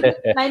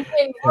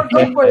 1984,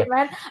 go for it,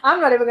 man. I'm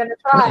not even gonna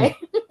try.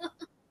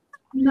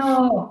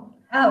 No.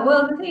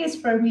 Well, the thing is,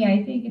 for me,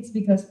 I think it's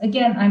because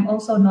again, I'm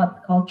also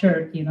not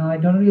cultured. I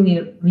don't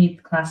really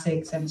read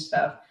classics and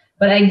stuff,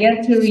 but I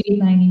get to read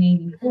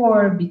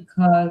 1984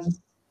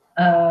 because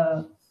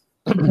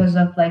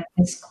of like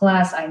this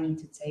class I need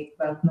to take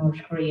about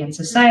North Korean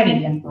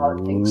society and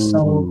politics.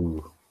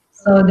 So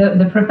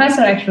the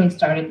professor actually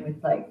started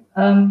with like,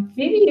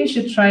 maybe you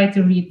should try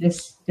to read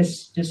this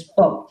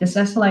book just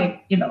as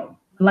like,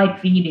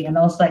 light reading, and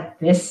also like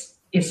this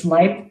is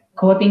light,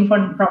 quoting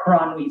from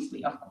Ron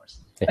Weasley, of course.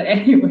 But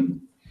anyway,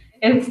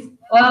 and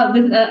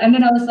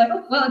then I was like,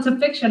 oh, well, it's a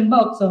fiction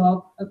book,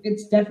 so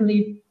it's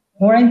definitely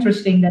more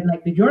interesting than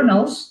like the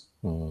journals.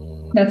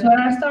 That's where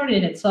I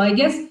started it. So I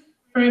guess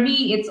for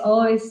me, it's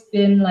always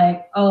been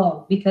like,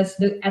 because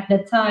at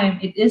that time,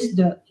 it is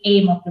the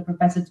aim of the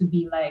professor to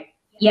be like,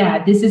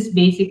 yeah, this is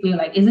basically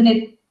like, isn't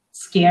it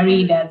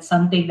scary that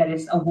something that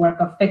is a work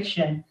of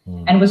fiction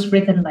and was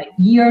written like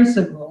years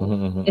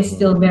ago is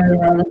still very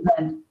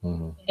relevant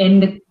in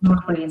the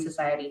North Korean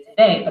society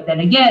today? But then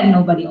again,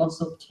 nobody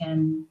also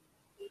can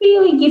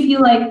really give you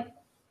like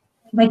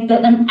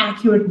an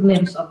accurate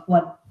glimpse of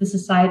what the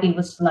society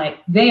was like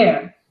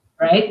there,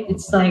 right?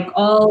 It's like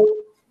all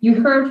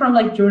you heard from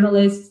like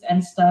journalists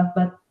and stuff,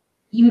 but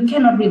you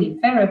cannot really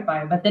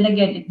verify. But then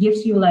again, it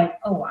gives you like,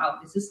 oh wow,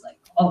 this is like,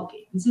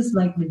 okay, this is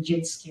like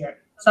legit scary,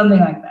 something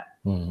like that.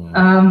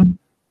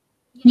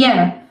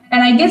 Yeah,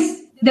 and I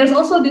guess there's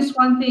also this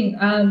one thing.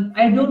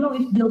 I don't know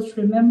if Dilch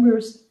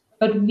remembers,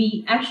 but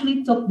we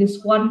actually took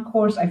this one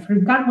course. I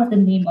forgot what the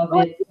name of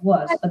it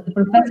was, but the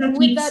professor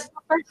with that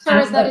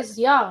professor that is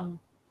young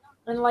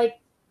and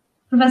like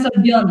Professor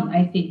Byun,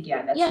 I think.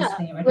 Yeah, that's his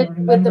name. I don't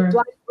remember. With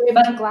the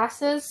black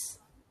glasses.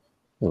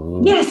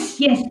 Yes,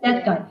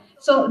 that guy.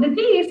 So the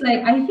thing is,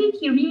 like, I think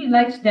he really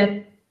likes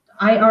that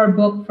IR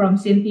book from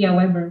Cynthia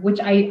Weber, which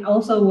I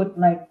also would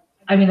like.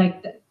 I mean,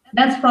 like,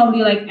 that's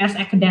probably like as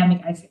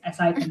academic as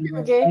I can go.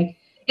 Okay. Like,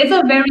 it's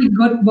a very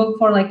good book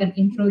for like an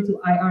intro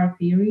to IR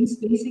theories,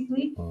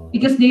 basically,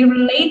 because they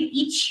relate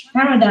each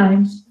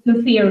paradigms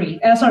to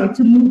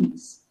to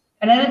movies.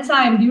 And at the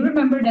time, do you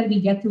remember that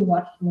we get to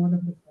watch Lord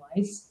of the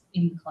Flies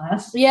in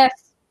class? Yes.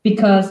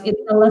 Because it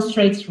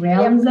illustrates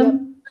realism.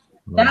 Yep.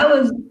 That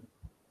was.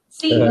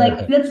 See,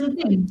 like, that's the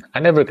thing. I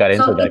never got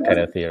into that kind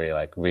of theory,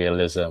 like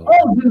realism.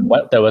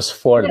 There were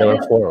four,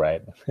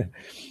 right?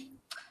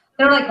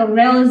 They're like a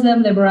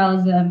realism,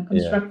 liberalism,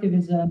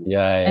 constructivism,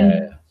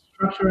 and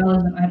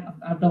structuralism.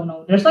 I don't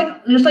know. There's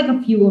like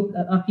a few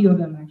of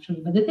them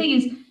actually. But the thing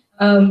is,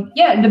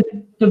 yeah,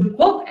 the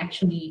book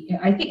actually,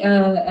 I think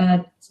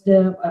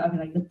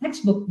the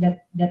textbook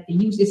that they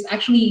use is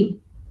actually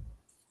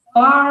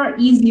far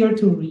easier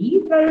to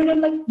read rather than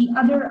like the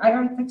other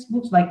IR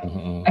textbooks. Like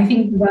I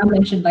think Ram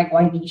mentioned like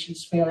why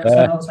nations fail, and so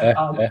I was like,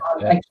 oh,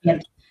 I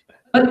can't.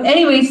 But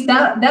anyways,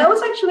 that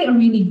was actually a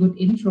really good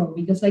intro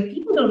because like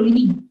people don't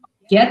really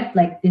get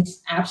like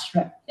this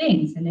abstract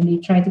things, and then they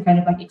try to kind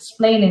of like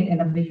explain it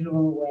in a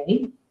visual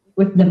way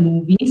with the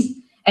movies.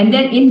 And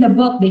then in the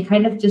book, they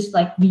kind of just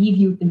like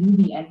reviewed the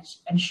movie and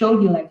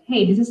showed you like,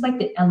 hey, this is like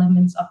the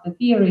elements of the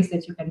theories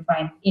that you can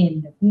find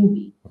in the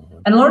movie.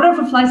 And Lord of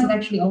the Flies is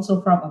actually also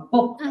from a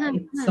book,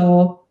 right?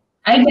 So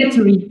I get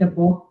to read the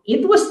book.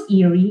 It was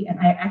eerie, and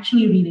I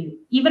actually really,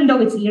 even though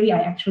it's eerie,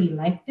 I actually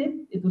liked it.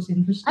 It was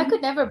interesting. I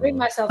could never bring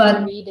myself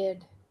to read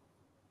it.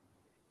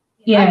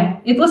 Yeah,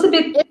 it was a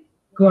bit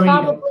gory.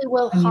 Probably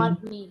will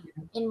haunt me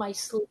in my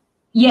sleep.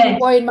 Yeah.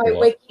 Or in my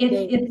waking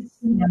days.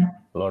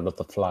 Lord of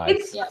the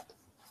Flies.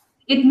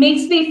 It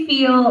makes me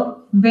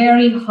feel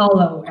very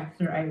hollow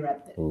after I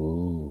read it.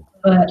 Ooh.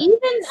 But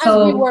as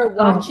we were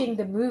watching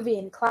the movie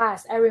in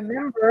class, I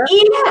remember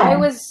I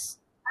was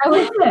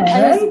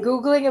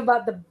Googling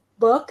about the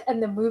book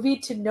and the movie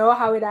to know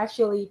how it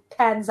actually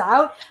pans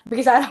out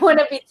because I don't want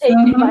to be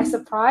taken by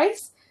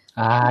surprise.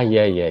 Yeah.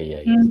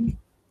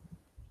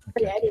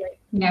 But anyway.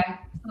 Yeah.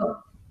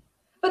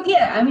 But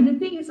yeah, I mean, the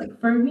thing is, like,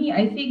 for me,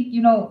 I think,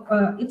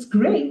 it's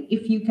great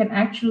if you can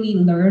actually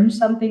learn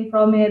something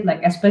from it,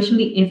 like,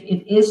 especially if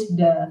it is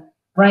the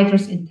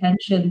writer's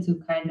intention to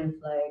kind of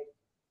like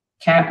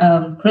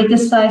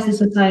criticize the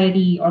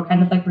society or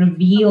kind of like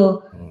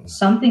reveal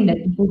something that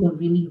people don't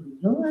really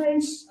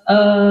realize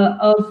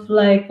of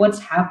like what's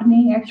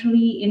happening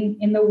actually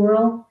in the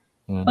world.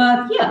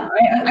 But yeah,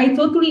 I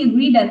totally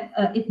agree that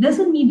it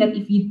doesn't mean that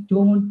if you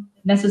don't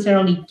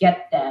necessarily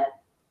get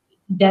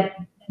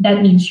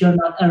that means you're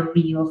not a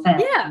real fan.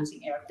 Yeah,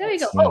 using air there you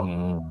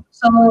go.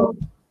 So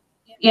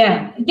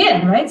yeah,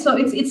 again, right? So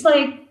it's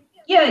like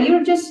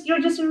you're just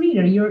a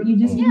reader. You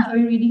just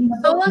enjoy reading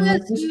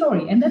the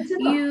story, and that's it.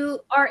 You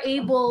are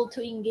able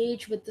to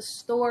engage with the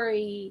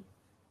story.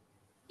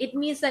 It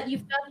means that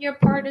you've done your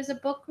part as a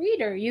book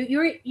reader.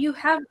 You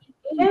have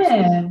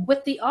engaged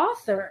with the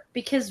author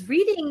because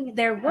reading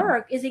their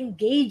work is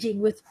engaging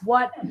with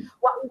what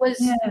was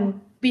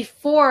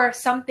before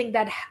something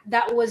that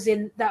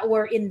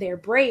were in their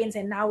brains,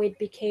 and now it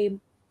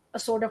became a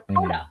sort of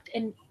product,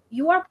 and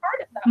you are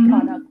part of that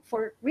product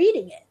for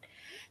reading it.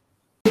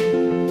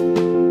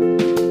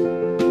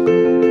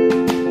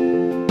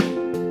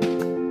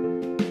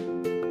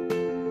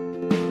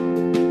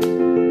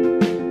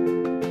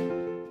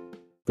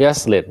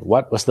 Yes, Lynn,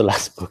 what was the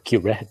last book you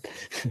read?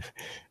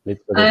 The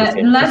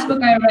last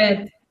book I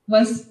read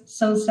was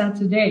So Sad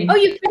Today. Oh,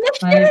 you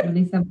finished by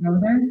Elisa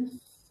Broder.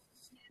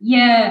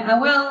 Yeah,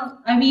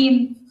 well, I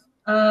mean,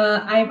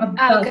 I'm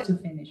about to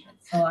finish it.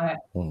 So I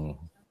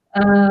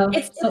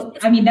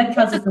mean, that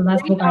counts as the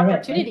last book I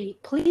read. Right?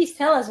 Please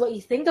tell us what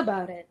you think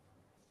about it.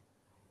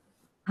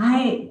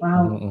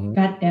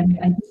 God damn it.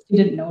 I just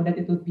didn't know that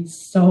it would be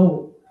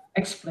so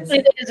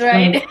explicit. It is,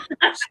 right?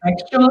 Like,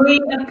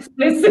 sexually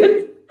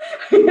explicit.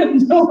 I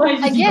had no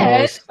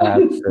idea.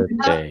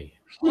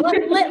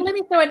 Again, let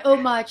me throw an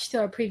homage to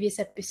our previous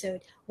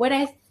episode. When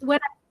I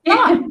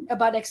thought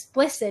about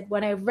explicit,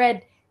 when I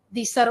read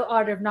The Subtle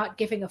Art of Not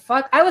Giving a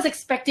Fuck, I was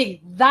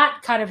expecting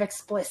that kind of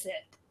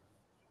explicit.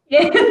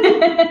 Yeah.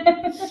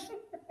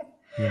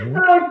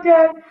 Oh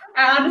God!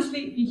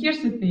 Honestly,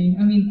 here's the thing.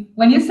 I mean,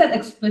 when you said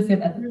explicit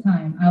at the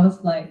time, I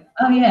was like,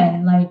 oh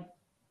yeah, like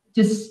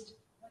just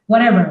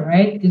whatever,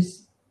 right?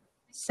 Just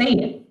say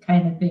it,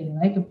 kind of thing,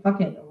 like a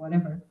fuck it or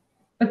whatever.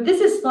 But this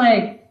is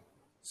like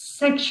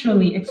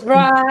sexually explicit,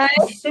 right?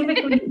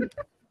 Specifically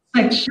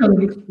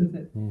sexually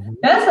explicit.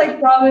 That's like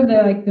probably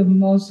the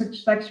most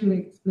sexually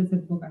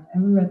explicit book I've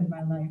ever read in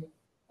my life.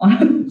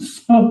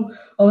 So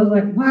I was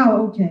like,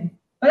 wow, okay.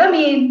 But I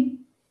mean,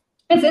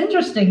 it's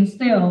interesting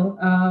still,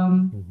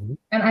 and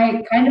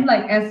I kind of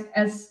like as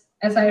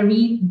I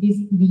read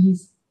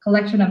these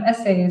collection of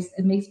essays,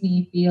 it makes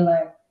me feel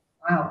like,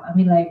 wow. I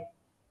mean, like,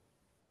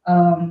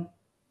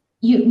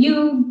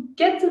 you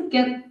get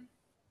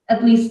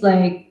at least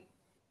like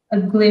a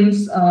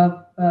glimpse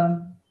of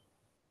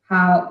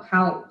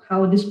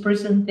how this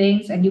person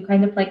thinks, and you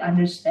kind of like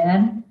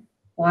understand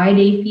why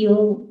they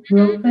feel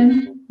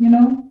broken,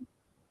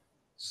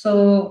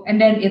 So,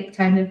 and then it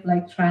kind of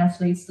like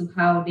translates to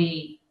how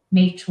they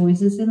make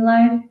choices in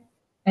life,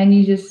 and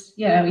you just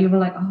you were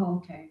like, oh,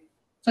 okay.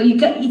 So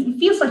it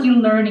feels like you're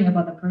learning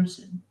about the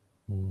person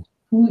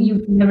who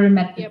you've never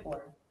met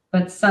before,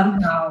 but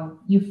somehow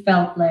you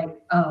felt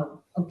like,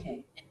 oh,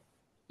 okay,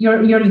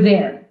 you're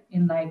there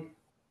in like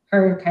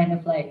her kind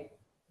of like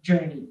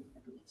journey,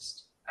 at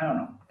least. I don't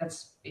know.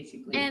 That's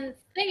basically. And the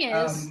thing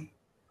is,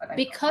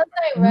 because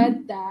I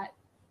read that,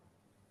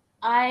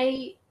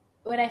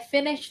 when I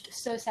finished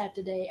So Sad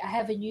Today, I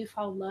have a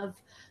newfound love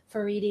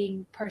for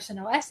reading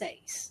personal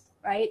essays,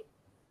 right?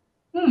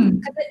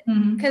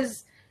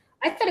 Because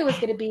I thought it was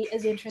going to be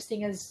as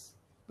interesting as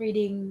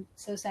reading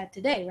So Sad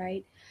Today,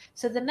 right?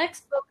 So the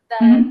next book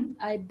that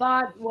I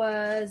bought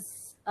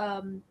was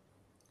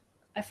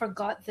I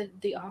forgot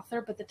the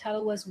author, but the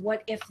title was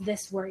What If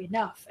This Were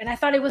Enough? And I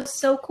thought it was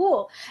so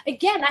cool.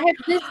 Again, I have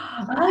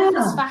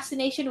this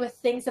fascination with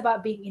things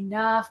about being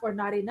enough or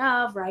not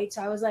enough, right?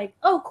 So I was like,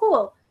 oh,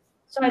 cool.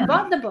 So I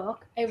bought the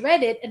book, I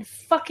read it, and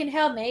fucking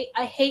hell, mate,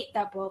 I hate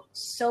that book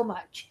so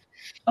much.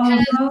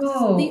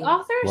 The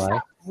author is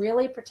not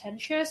really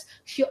pretentious.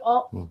 She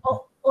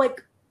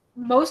like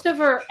most of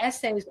her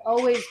essays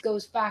always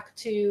goes back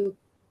to,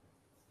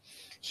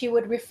 she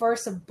would refer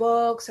some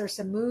books or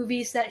some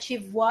movies that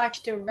she've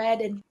watched or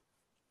read, and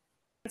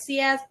she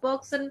has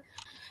books and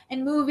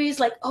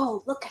movies like,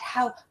 oh, look at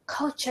how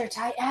cultured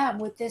I am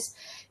with this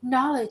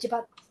knowledge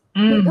about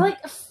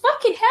like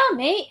fucking hell,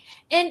 mate.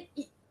 And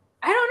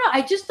I don't know,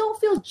 I just don't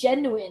feel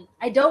genuine.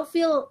 I don't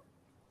feel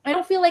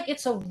like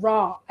it's a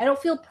raw. I don't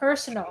feel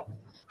personal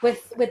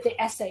with the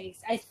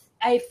essays.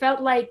 I felt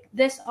like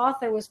this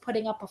author was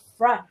putting up a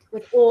front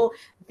with all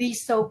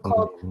these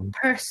so-called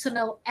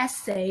personal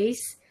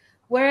essays.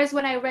 Whereas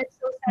when I read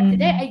So Sad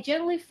Today, I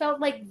generally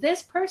felt like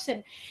this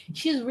person,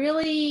 she's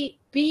really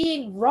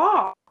being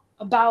raw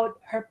about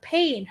her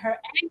pain, her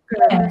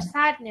anger, her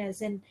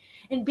sadness, and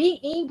being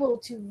able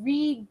to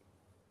read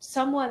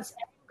someone's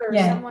anger,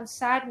 someone's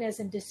sadness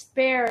and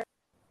despair,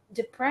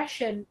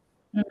 depression.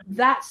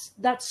 That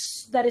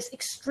is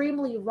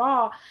extremely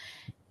raw.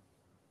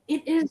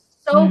 It is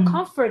so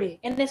comforting,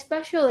 and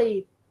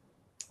especially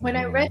when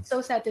I read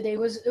So Sad Today, it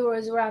was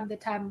around the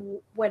time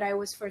when I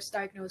was first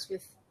diagnosed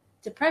with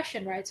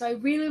depression, right? So I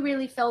really,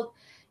 really felt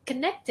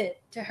connected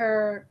to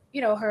her,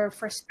 her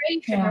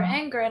frustration, her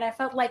anger, and I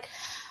felt like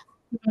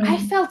I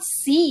felt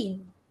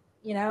seen,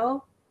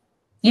 So,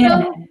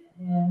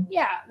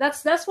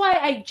 that's why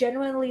I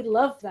genuinely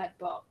love that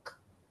book.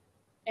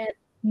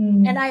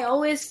 And I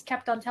always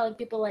kept on telling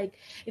people, like,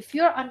 if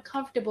you're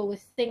uncomfortable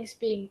with things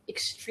being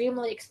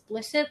extremely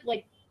explicit,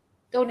 like,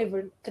 don't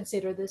even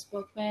consider this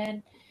book,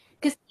 man.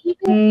 Because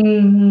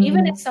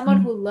even as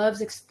someone who loves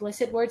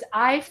explicit words,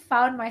 I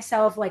found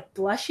myself like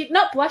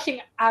not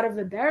blushing out of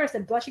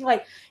embarrassment, blushing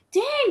like,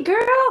 dang,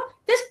 girl,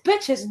 this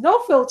bitch has no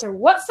filter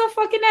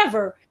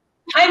whatsoever.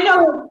 I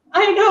know.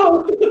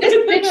 This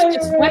bitch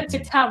just went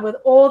to town with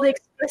all the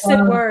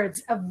explicit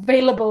words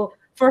available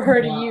for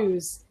her to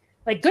use.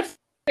 Like, good for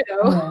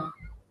you.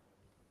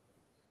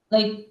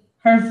 Like,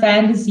 her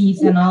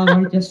fantasies and all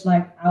were just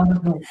like out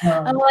of the world.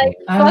 I'm like,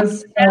 fuck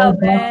hell,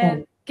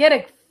 man. Get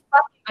a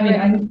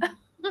I'm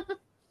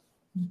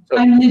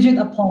legit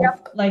appalled.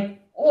 Like,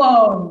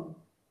 whoa,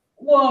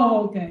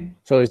 okay.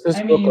 So is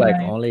this book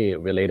only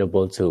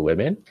relatable to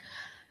women?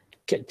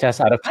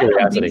 Just out of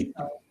curiosity.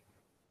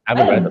 I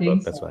haven't read the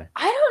book, that's why.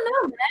 I don't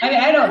know,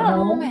 man. I don't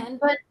know, man.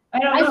 But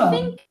I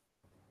think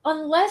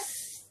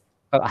unless...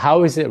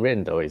 How is it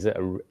written, though? Is it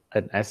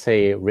an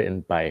essay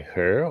written by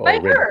her or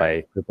written by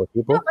a group of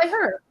people? Yeah, by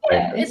her.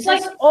 Yeah, it's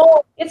like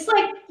it's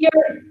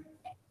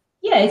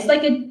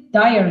like a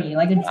diary,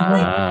 like a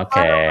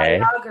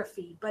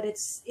biography, but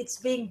it's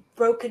being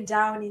broken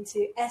down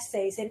into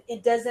essays, and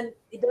it doesn't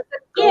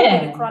go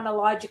in a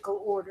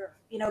chronological order,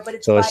 But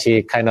it's so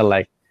she kind of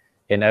like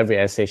in every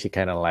essay she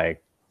kind of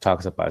like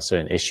talks about a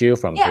certain issue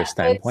from her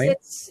standpoint.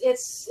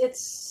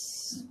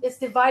 It's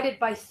divided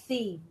by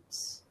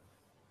themes.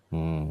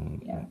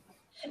 Yeah.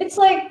 It's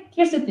like,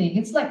 here's the thing.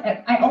 It's like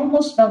I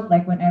almost felt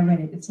like when I read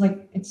it, it's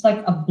like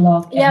a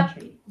blog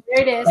entry.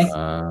 There it is.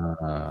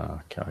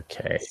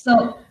 Okay.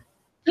 So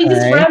he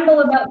just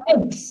ramble about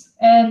things,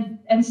 and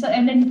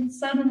then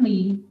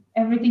suddenly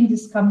everything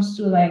just comes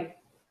to like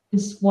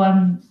this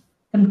one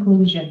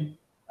conclusion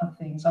of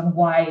things on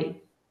why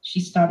she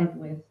started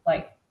with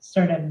like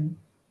certain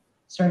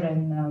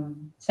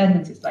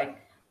sentences, like,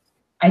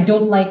 I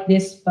don't like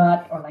this,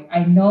 but, or like,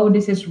 I know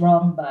this is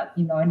wrong, but,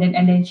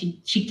 and then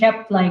she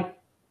kept like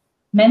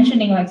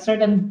mentioning like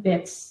certain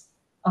bits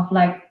of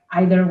like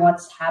either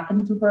what's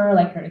happened to her,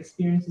 like her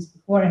experiences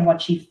before, and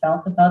what she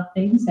felt about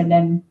things, and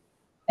then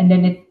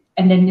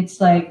it's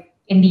like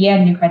in the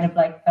end you kind of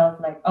like felt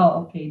like,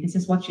 oh, okay, this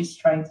is what she's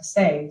trying to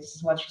say, this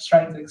is what she's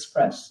trying to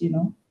express,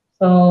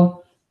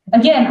 So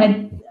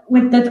again,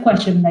 with that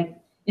question, like,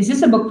 is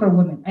this a book for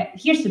women?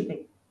 Here's the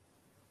thing.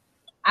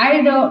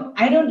 I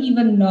don't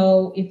even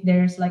know if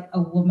there's like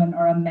a woman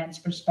or a man's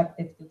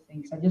perspective to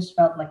things. I just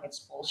felt like it's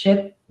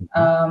bullshit.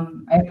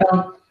 I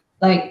felt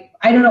like,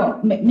 I don't know,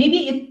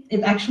 maybe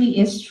it actually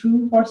is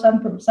true for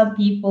some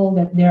people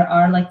that there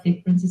are like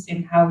differences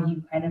in how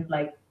you kind of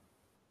like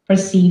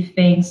perceive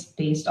things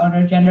based on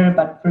their gender.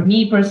 But for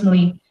me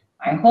personally,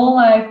 my whole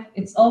life,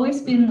 it's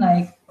always been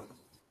like,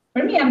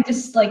 for me, I'm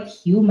just like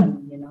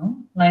human,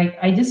 Like,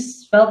 I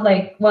just felt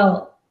like,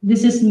 well,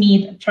 this is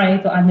me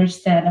trying to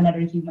understand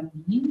another human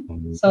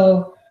being.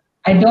 So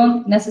I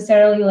don't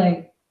necessarily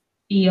like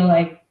feel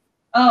like,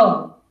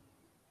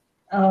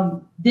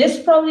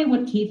 this probably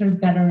would cater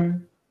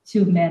better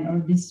to men,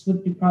 or this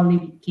would probably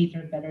be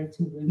catered better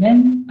to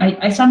women.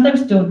 I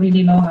sometimes don't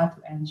really know how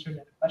to answer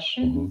that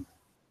question.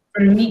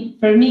 For me,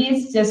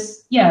 it's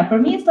just, for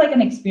me, it's like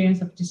an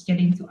experience of just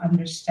getting to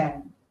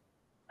understand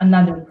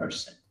another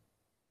person.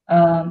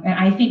 And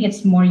I think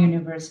it's more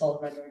universal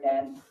rather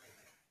than,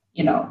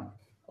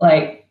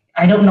 like,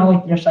 I don't know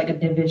if there's like a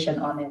division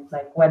on it,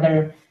 like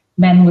whether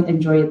men would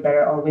enjoy it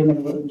better or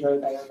women would enjoy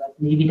it better, but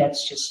maybe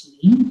that's just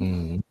me.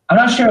 Mm-hmm. I'm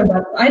not sure,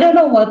 but I don't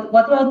know what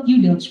about you,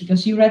 Dilch,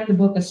 because you read the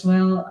book as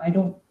well. I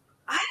don't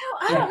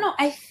know.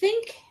 I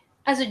think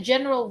as a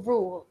general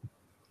rule,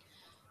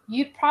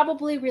 you'd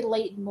probably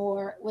relate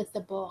more with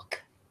the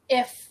book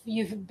if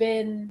you've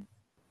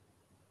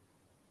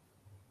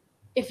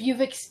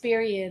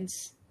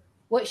experienced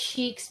what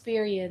she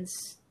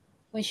experienced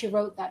when she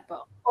wrote that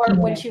book, or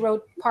when she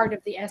wrote part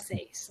of the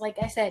essays. Like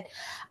I said,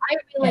 I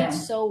relate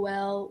so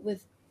well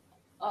with,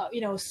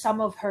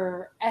 some of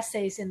her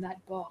essays in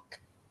that book.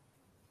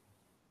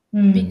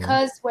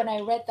 Because when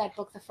I read that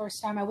book the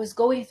first time, I was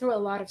going through a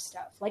lot of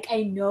stuff. Like,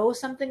 I know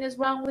something is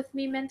wrong with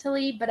me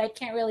mentally, but I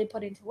can't really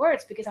put into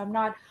words because I'm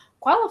not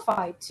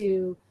qualified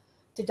to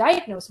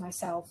diagnose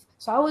myself.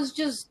 So I was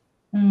just,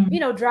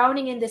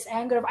 drowning in this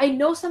anger of, I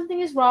know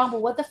something is wrong,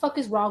 but what the fuck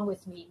is wrong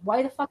with me?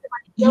 Why the fuck am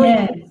I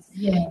feeling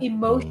these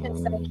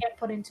emotions that I can't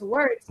put into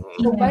words?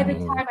 So by the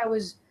time I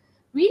was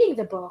reading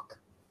the book,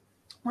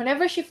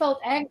 whenever she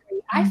felt angry,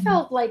 I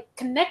felt like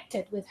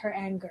connected with her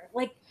anger.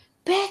 Like,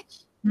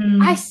 bitch,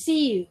 I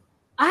see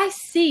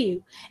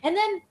you. And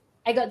then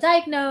I got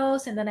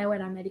diagnosed, and then I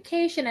went on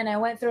medication, and I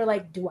went through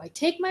like, do I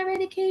take my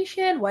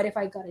medication? What if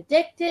I got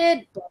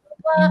addicted? Blah,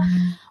 blah, blah.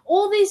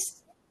 All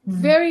these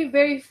very,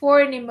 very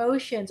foreign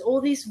emotions, all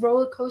these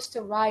roller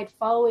coaster ride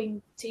following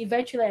to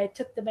eventually I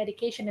took the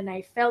medication, and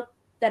I felt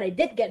that I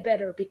did get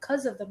better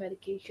because of the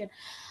medication.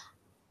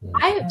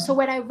 So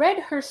when I read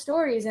her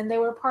stories, and they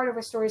were part of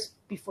her stories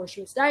before she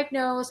was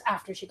diagnosed,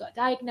 after she got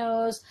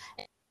diagnosed,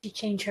 she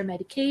changed her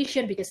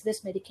medication because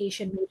this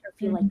medication made her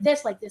feel like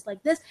this, like this,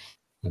 like this.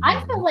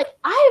 I felt like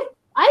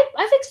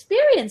I've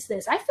experienced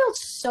this. I felt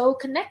so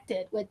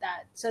connected with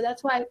that. So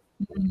that's why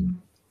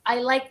I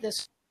like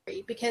this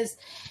story, because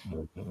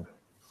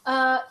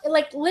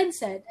like Lynn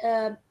said,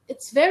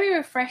 it's very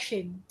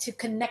refreshing to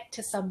connect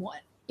to someone,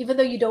 even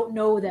though you don't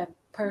know them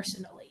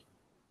personally.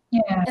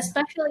 Yeah.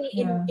 Especially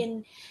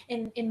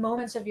in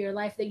moments of your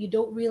life that you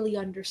don't really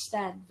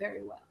understand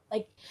very well.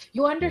 Like,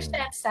 you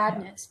understand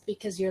sadness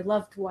because your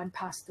loved one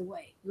passed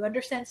away. You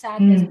understand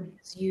sadness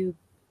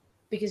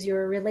because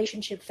your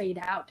relationship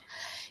faded out.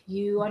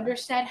 You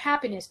understand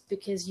happiness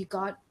because you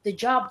got the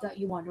job that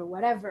you want or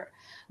whatever.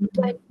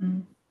 But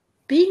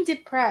being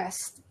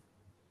depressed,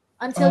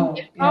 until you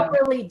get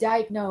properly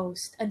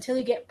diagnosed, until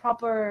you get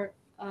proper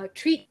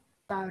treatment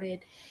about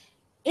it,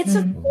 it's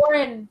a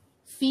foreign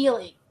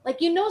feeling. Like,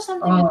 something is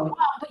wrong,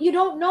 but you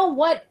don't know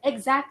what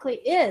exactly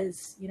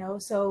is,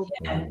 so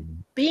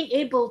being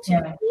able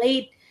to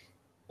relate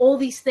all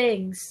these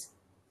things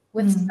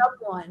with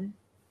someone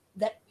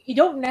that you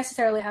don't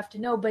necessarily have to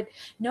know, but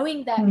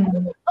knowing that,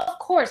 of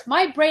course,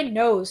 my brain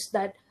knows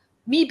that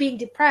me being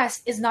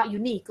depressed is not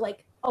unique.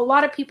 Like, a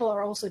lot of people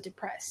are also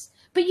depressed,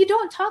 but you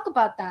don't talk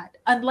about that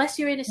unless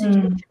you're in a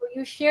situation where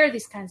you share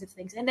these kinds of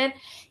things. And then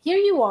here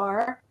you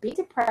are being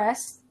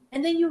depressed,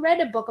 and then you read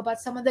a book about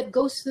someone that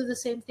goes through the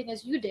same thing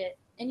as you did,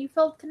 and you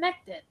felt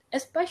connected,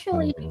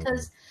 especially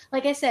because,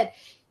 like I said,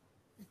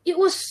 it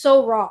was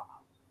so raw.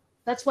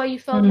 That's why you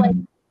felt like,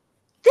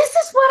 this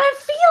is what I'm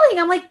feeling.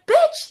 I'm like,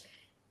 bitch,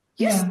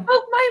 you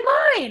spoke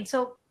my mind.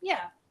 So,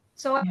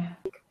 I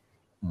think,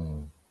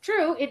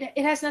 true, it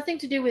has nothing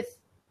to do with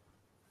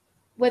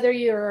whether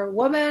you're a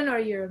woman or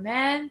you're a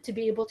man to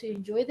be able to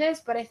enjoy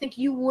this, but I think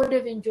you would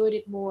have enjoyed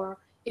it more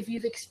if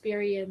you've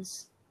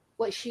experienced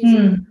what she's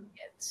experienced.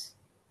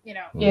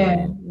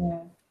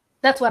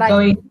 That's what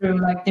going through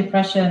like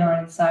depression or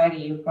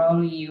anxiety.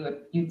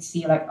 You'd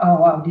see like, oh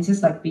wow, this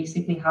is like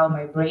basically how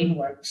my brain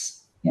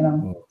works.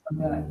 Something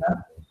like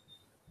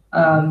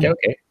that.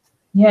 Okay.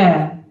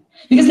 Yeah,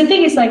 because the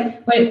thing is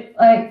like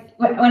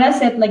when I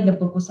said like the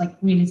book was like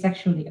really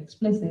sexually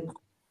explicit,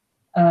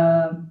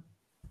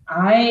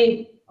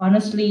 I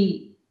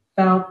honestly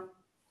felt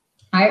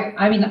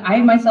I mean I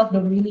myself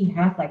don't really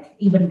have like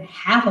even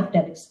half of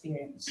that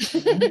experience.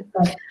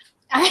 But,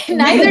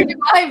 neither do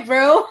I,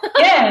 bro.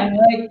 Yeah,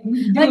 like,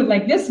 dude,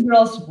 like this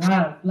girl's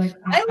wild. Like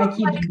I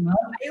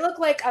look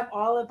like I'm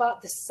all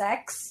about the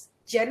sex.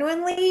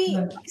 Genuinely,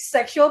 my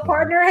sexual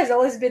partner has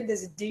always been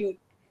this dude,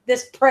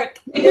 this prick.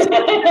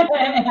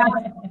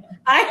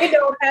 I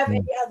don't have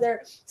any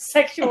other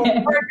sexual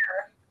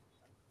partner.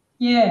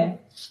 Yeah,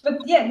 but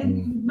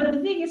but the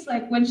thing is,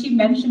 like, when she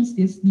mentions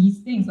these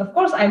things, of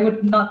course, I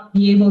would not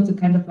be able to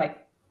kind of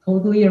like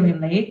totally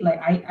relate.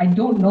 Like, I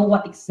don't know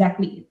what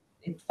exactly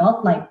it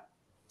felt like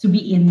to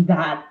be in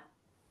that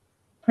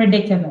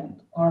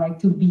predicament, or like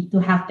to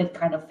have that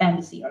kind of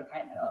fantasy or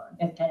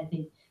that kind of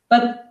thing.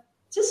 But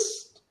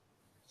just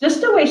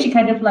the way she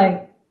kind of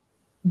like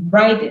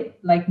write it,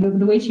 like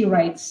the way she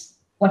writes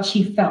what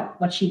she felt,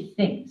 what she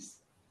thinks.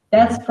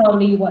 That's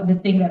probably the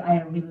thing that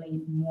I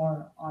relate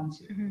more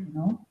onto,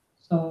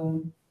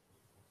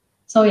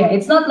 So yeah,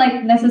 it's not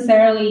like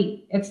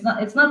necessarily, it's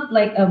not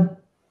like a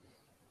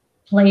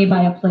play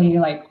by a play,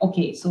 like,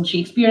 okay, so she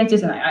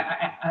experiences and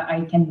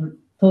I can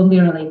totally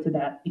relate to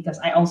that because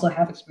I also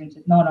have experienced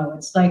it. No,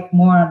 it's like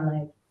more on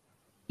like,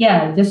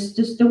 yeah,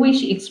 just the way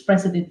she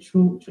expresses it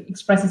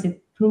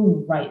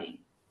through writing.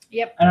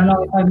 Yep. I don't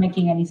know if I'm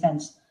making any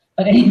sense,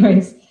 but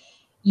anyways,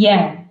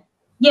 yeah,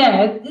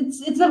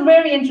 it's a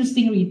very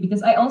interesting read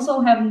because I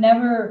also have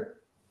never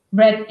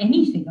read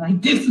anything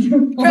like this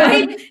before.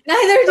 Right?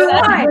 Neither do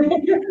I.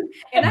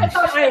 And I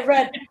thought I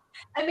read.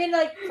 I mean,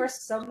 like, for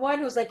someone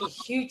who's like a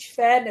huge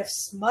fan of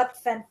smut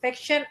fan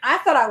fiction, I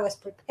thought I was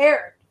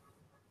prepared.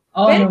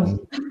 Oh,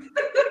 no.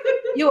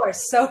 You are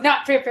so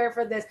not prepared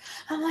for this.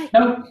 I'm like,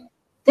 Nope.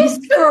 This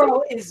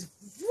girl is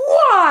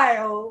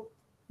wild.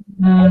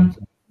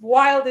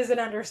 Wild is an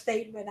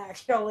understatement,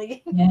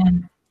 actually. Yeah.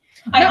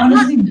 I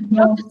honestly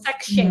not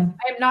sex shame.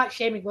 I am not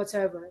shaming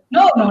whatsoever.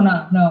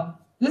 No.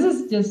 This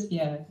is just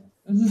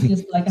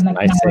like an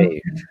nice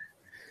save.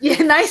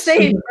 Yeah, nice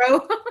save,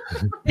 bro.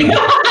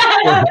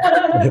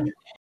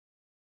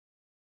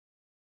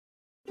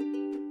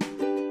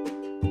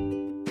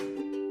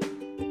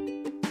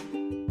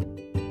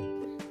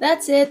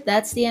 That's it.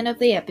 That's the end of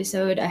the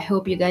episode. I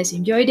hope you guys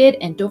enjoyed it.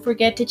 And don't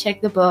forget to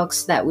check the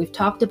books that we've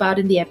talked about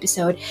in the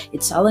episode.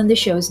 It's all in the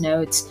show's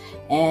notes.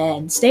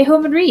 And stay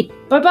home and read.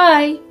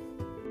 Bye-bye.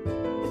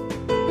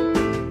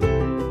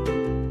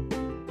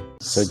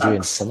 Soju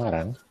in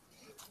Semarang.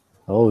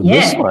 Oh,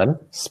 this one,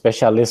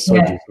 specialist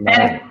soju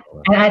Semarang.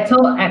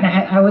 And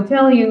I would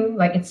tell you,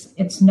 like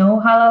it's no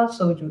halal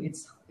soju.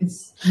 It's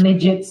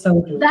legit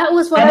soju. That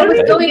was what I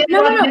was going.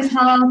 No. This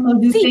halal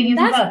soju thing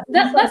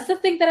that's the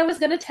thing that I was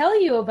gonna tell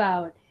you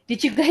about.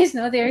 Did you guys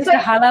know there is a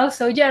halal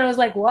soju? And I was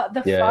like, what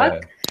the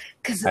fuck?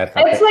 Because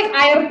it's like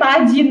air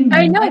tajin.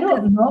 I know. I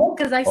don't know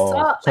because I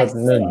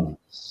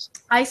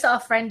saw a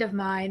friend of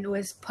mine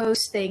was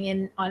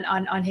posting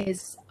on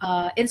his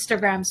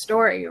Instagram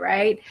story,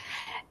 right?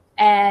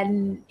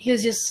 And he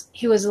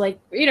was like,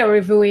 you know,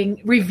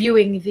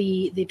 reviewing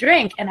the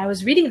drink, and I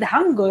was reading the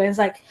Hangul, and it's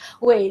like,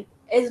 wait,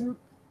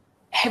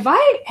 have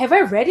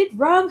I read it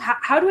wrong?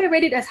 How do I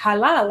read it as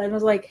halal? And I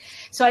was like,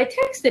 so I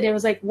texted him, I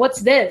was like,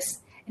 what's this?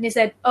 And he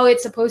said, oh,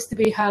 it's supposed to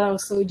be halal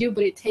soju,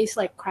 but it tastes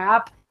like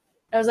crap.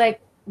 I was like,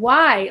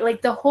 why?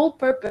 Like, the whole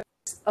purpose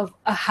of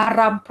a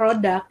haram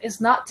product is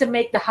not to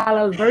make the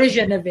halal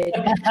version of it.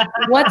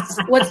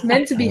 What's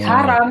meant to be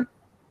haram,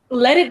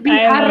 let it be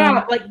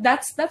haram. Like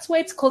that's why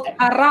it's called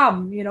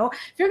haram. You know,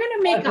 if you're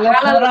gonna make a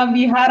haram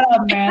be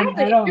haram, man.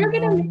 If you're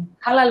gonna make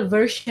a halal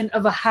version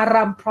of a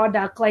haram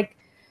product, like,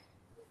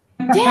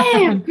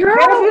 damn, girl.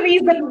 That's the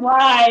reason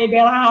why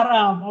they're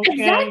haram. Okay?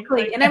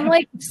 Exactly. And I'm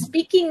like,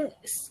 speaking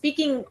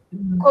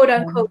quote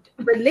unquote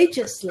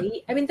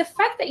religiously. I mean, the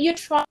fact that you're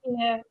trying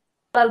a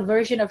halal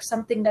version of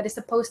something that is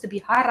supposed to be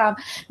haram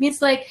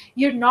means like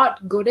you're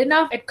not good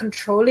enough at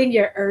controlling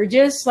your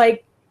urges.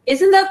 Like,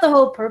 isn't that the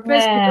whole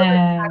purpose?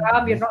 Yeah.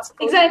 Haram, you're not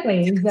supposed to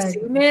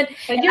consume it.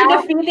 But you're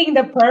defeating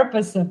the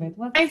purpose of it.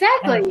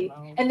 Exactly.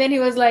 And then he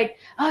was like,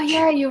 oh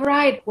yeah, you're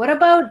right. What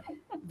about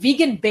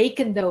vegan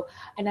bacon though?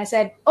 And I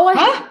said, I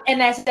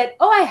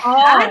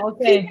had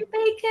vegan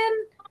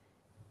bacon.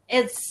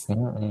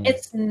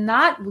 It's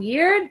not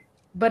weird,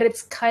 but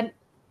it's kind of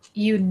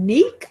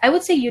unique. I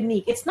would say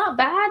unique. It's not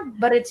bad,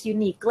 but it's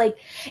unique. Like,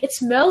 it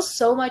smells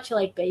so much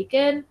like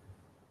bacon.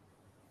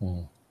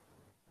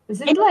 Is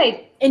it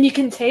like, and you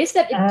can taste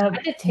that it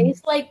kind of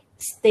tastes like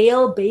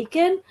stale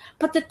bacon,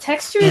 but the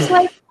texture is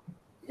like,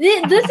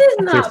 this is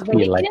not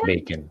bacon. Like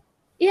bacon.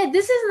 Yeah,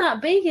 this is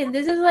not bacon.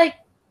 This is like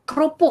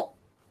kerupuk.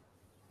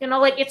 You know,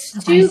 like it's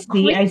too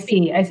crispy. I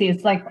see.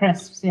 It's like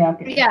crisps. Yeah.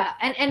 Okay. Yeah,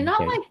 and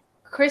not like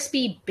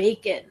crispy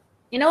bacon.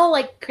 You know,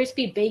 like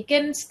crispy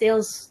bacon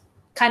still's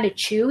kind of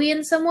chewy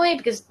in some way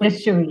because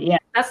it's chewy. Yeah,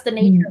 that's the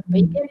nature of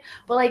bacon.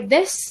 But like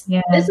this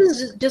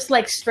is just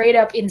like straight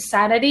up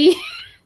insanity.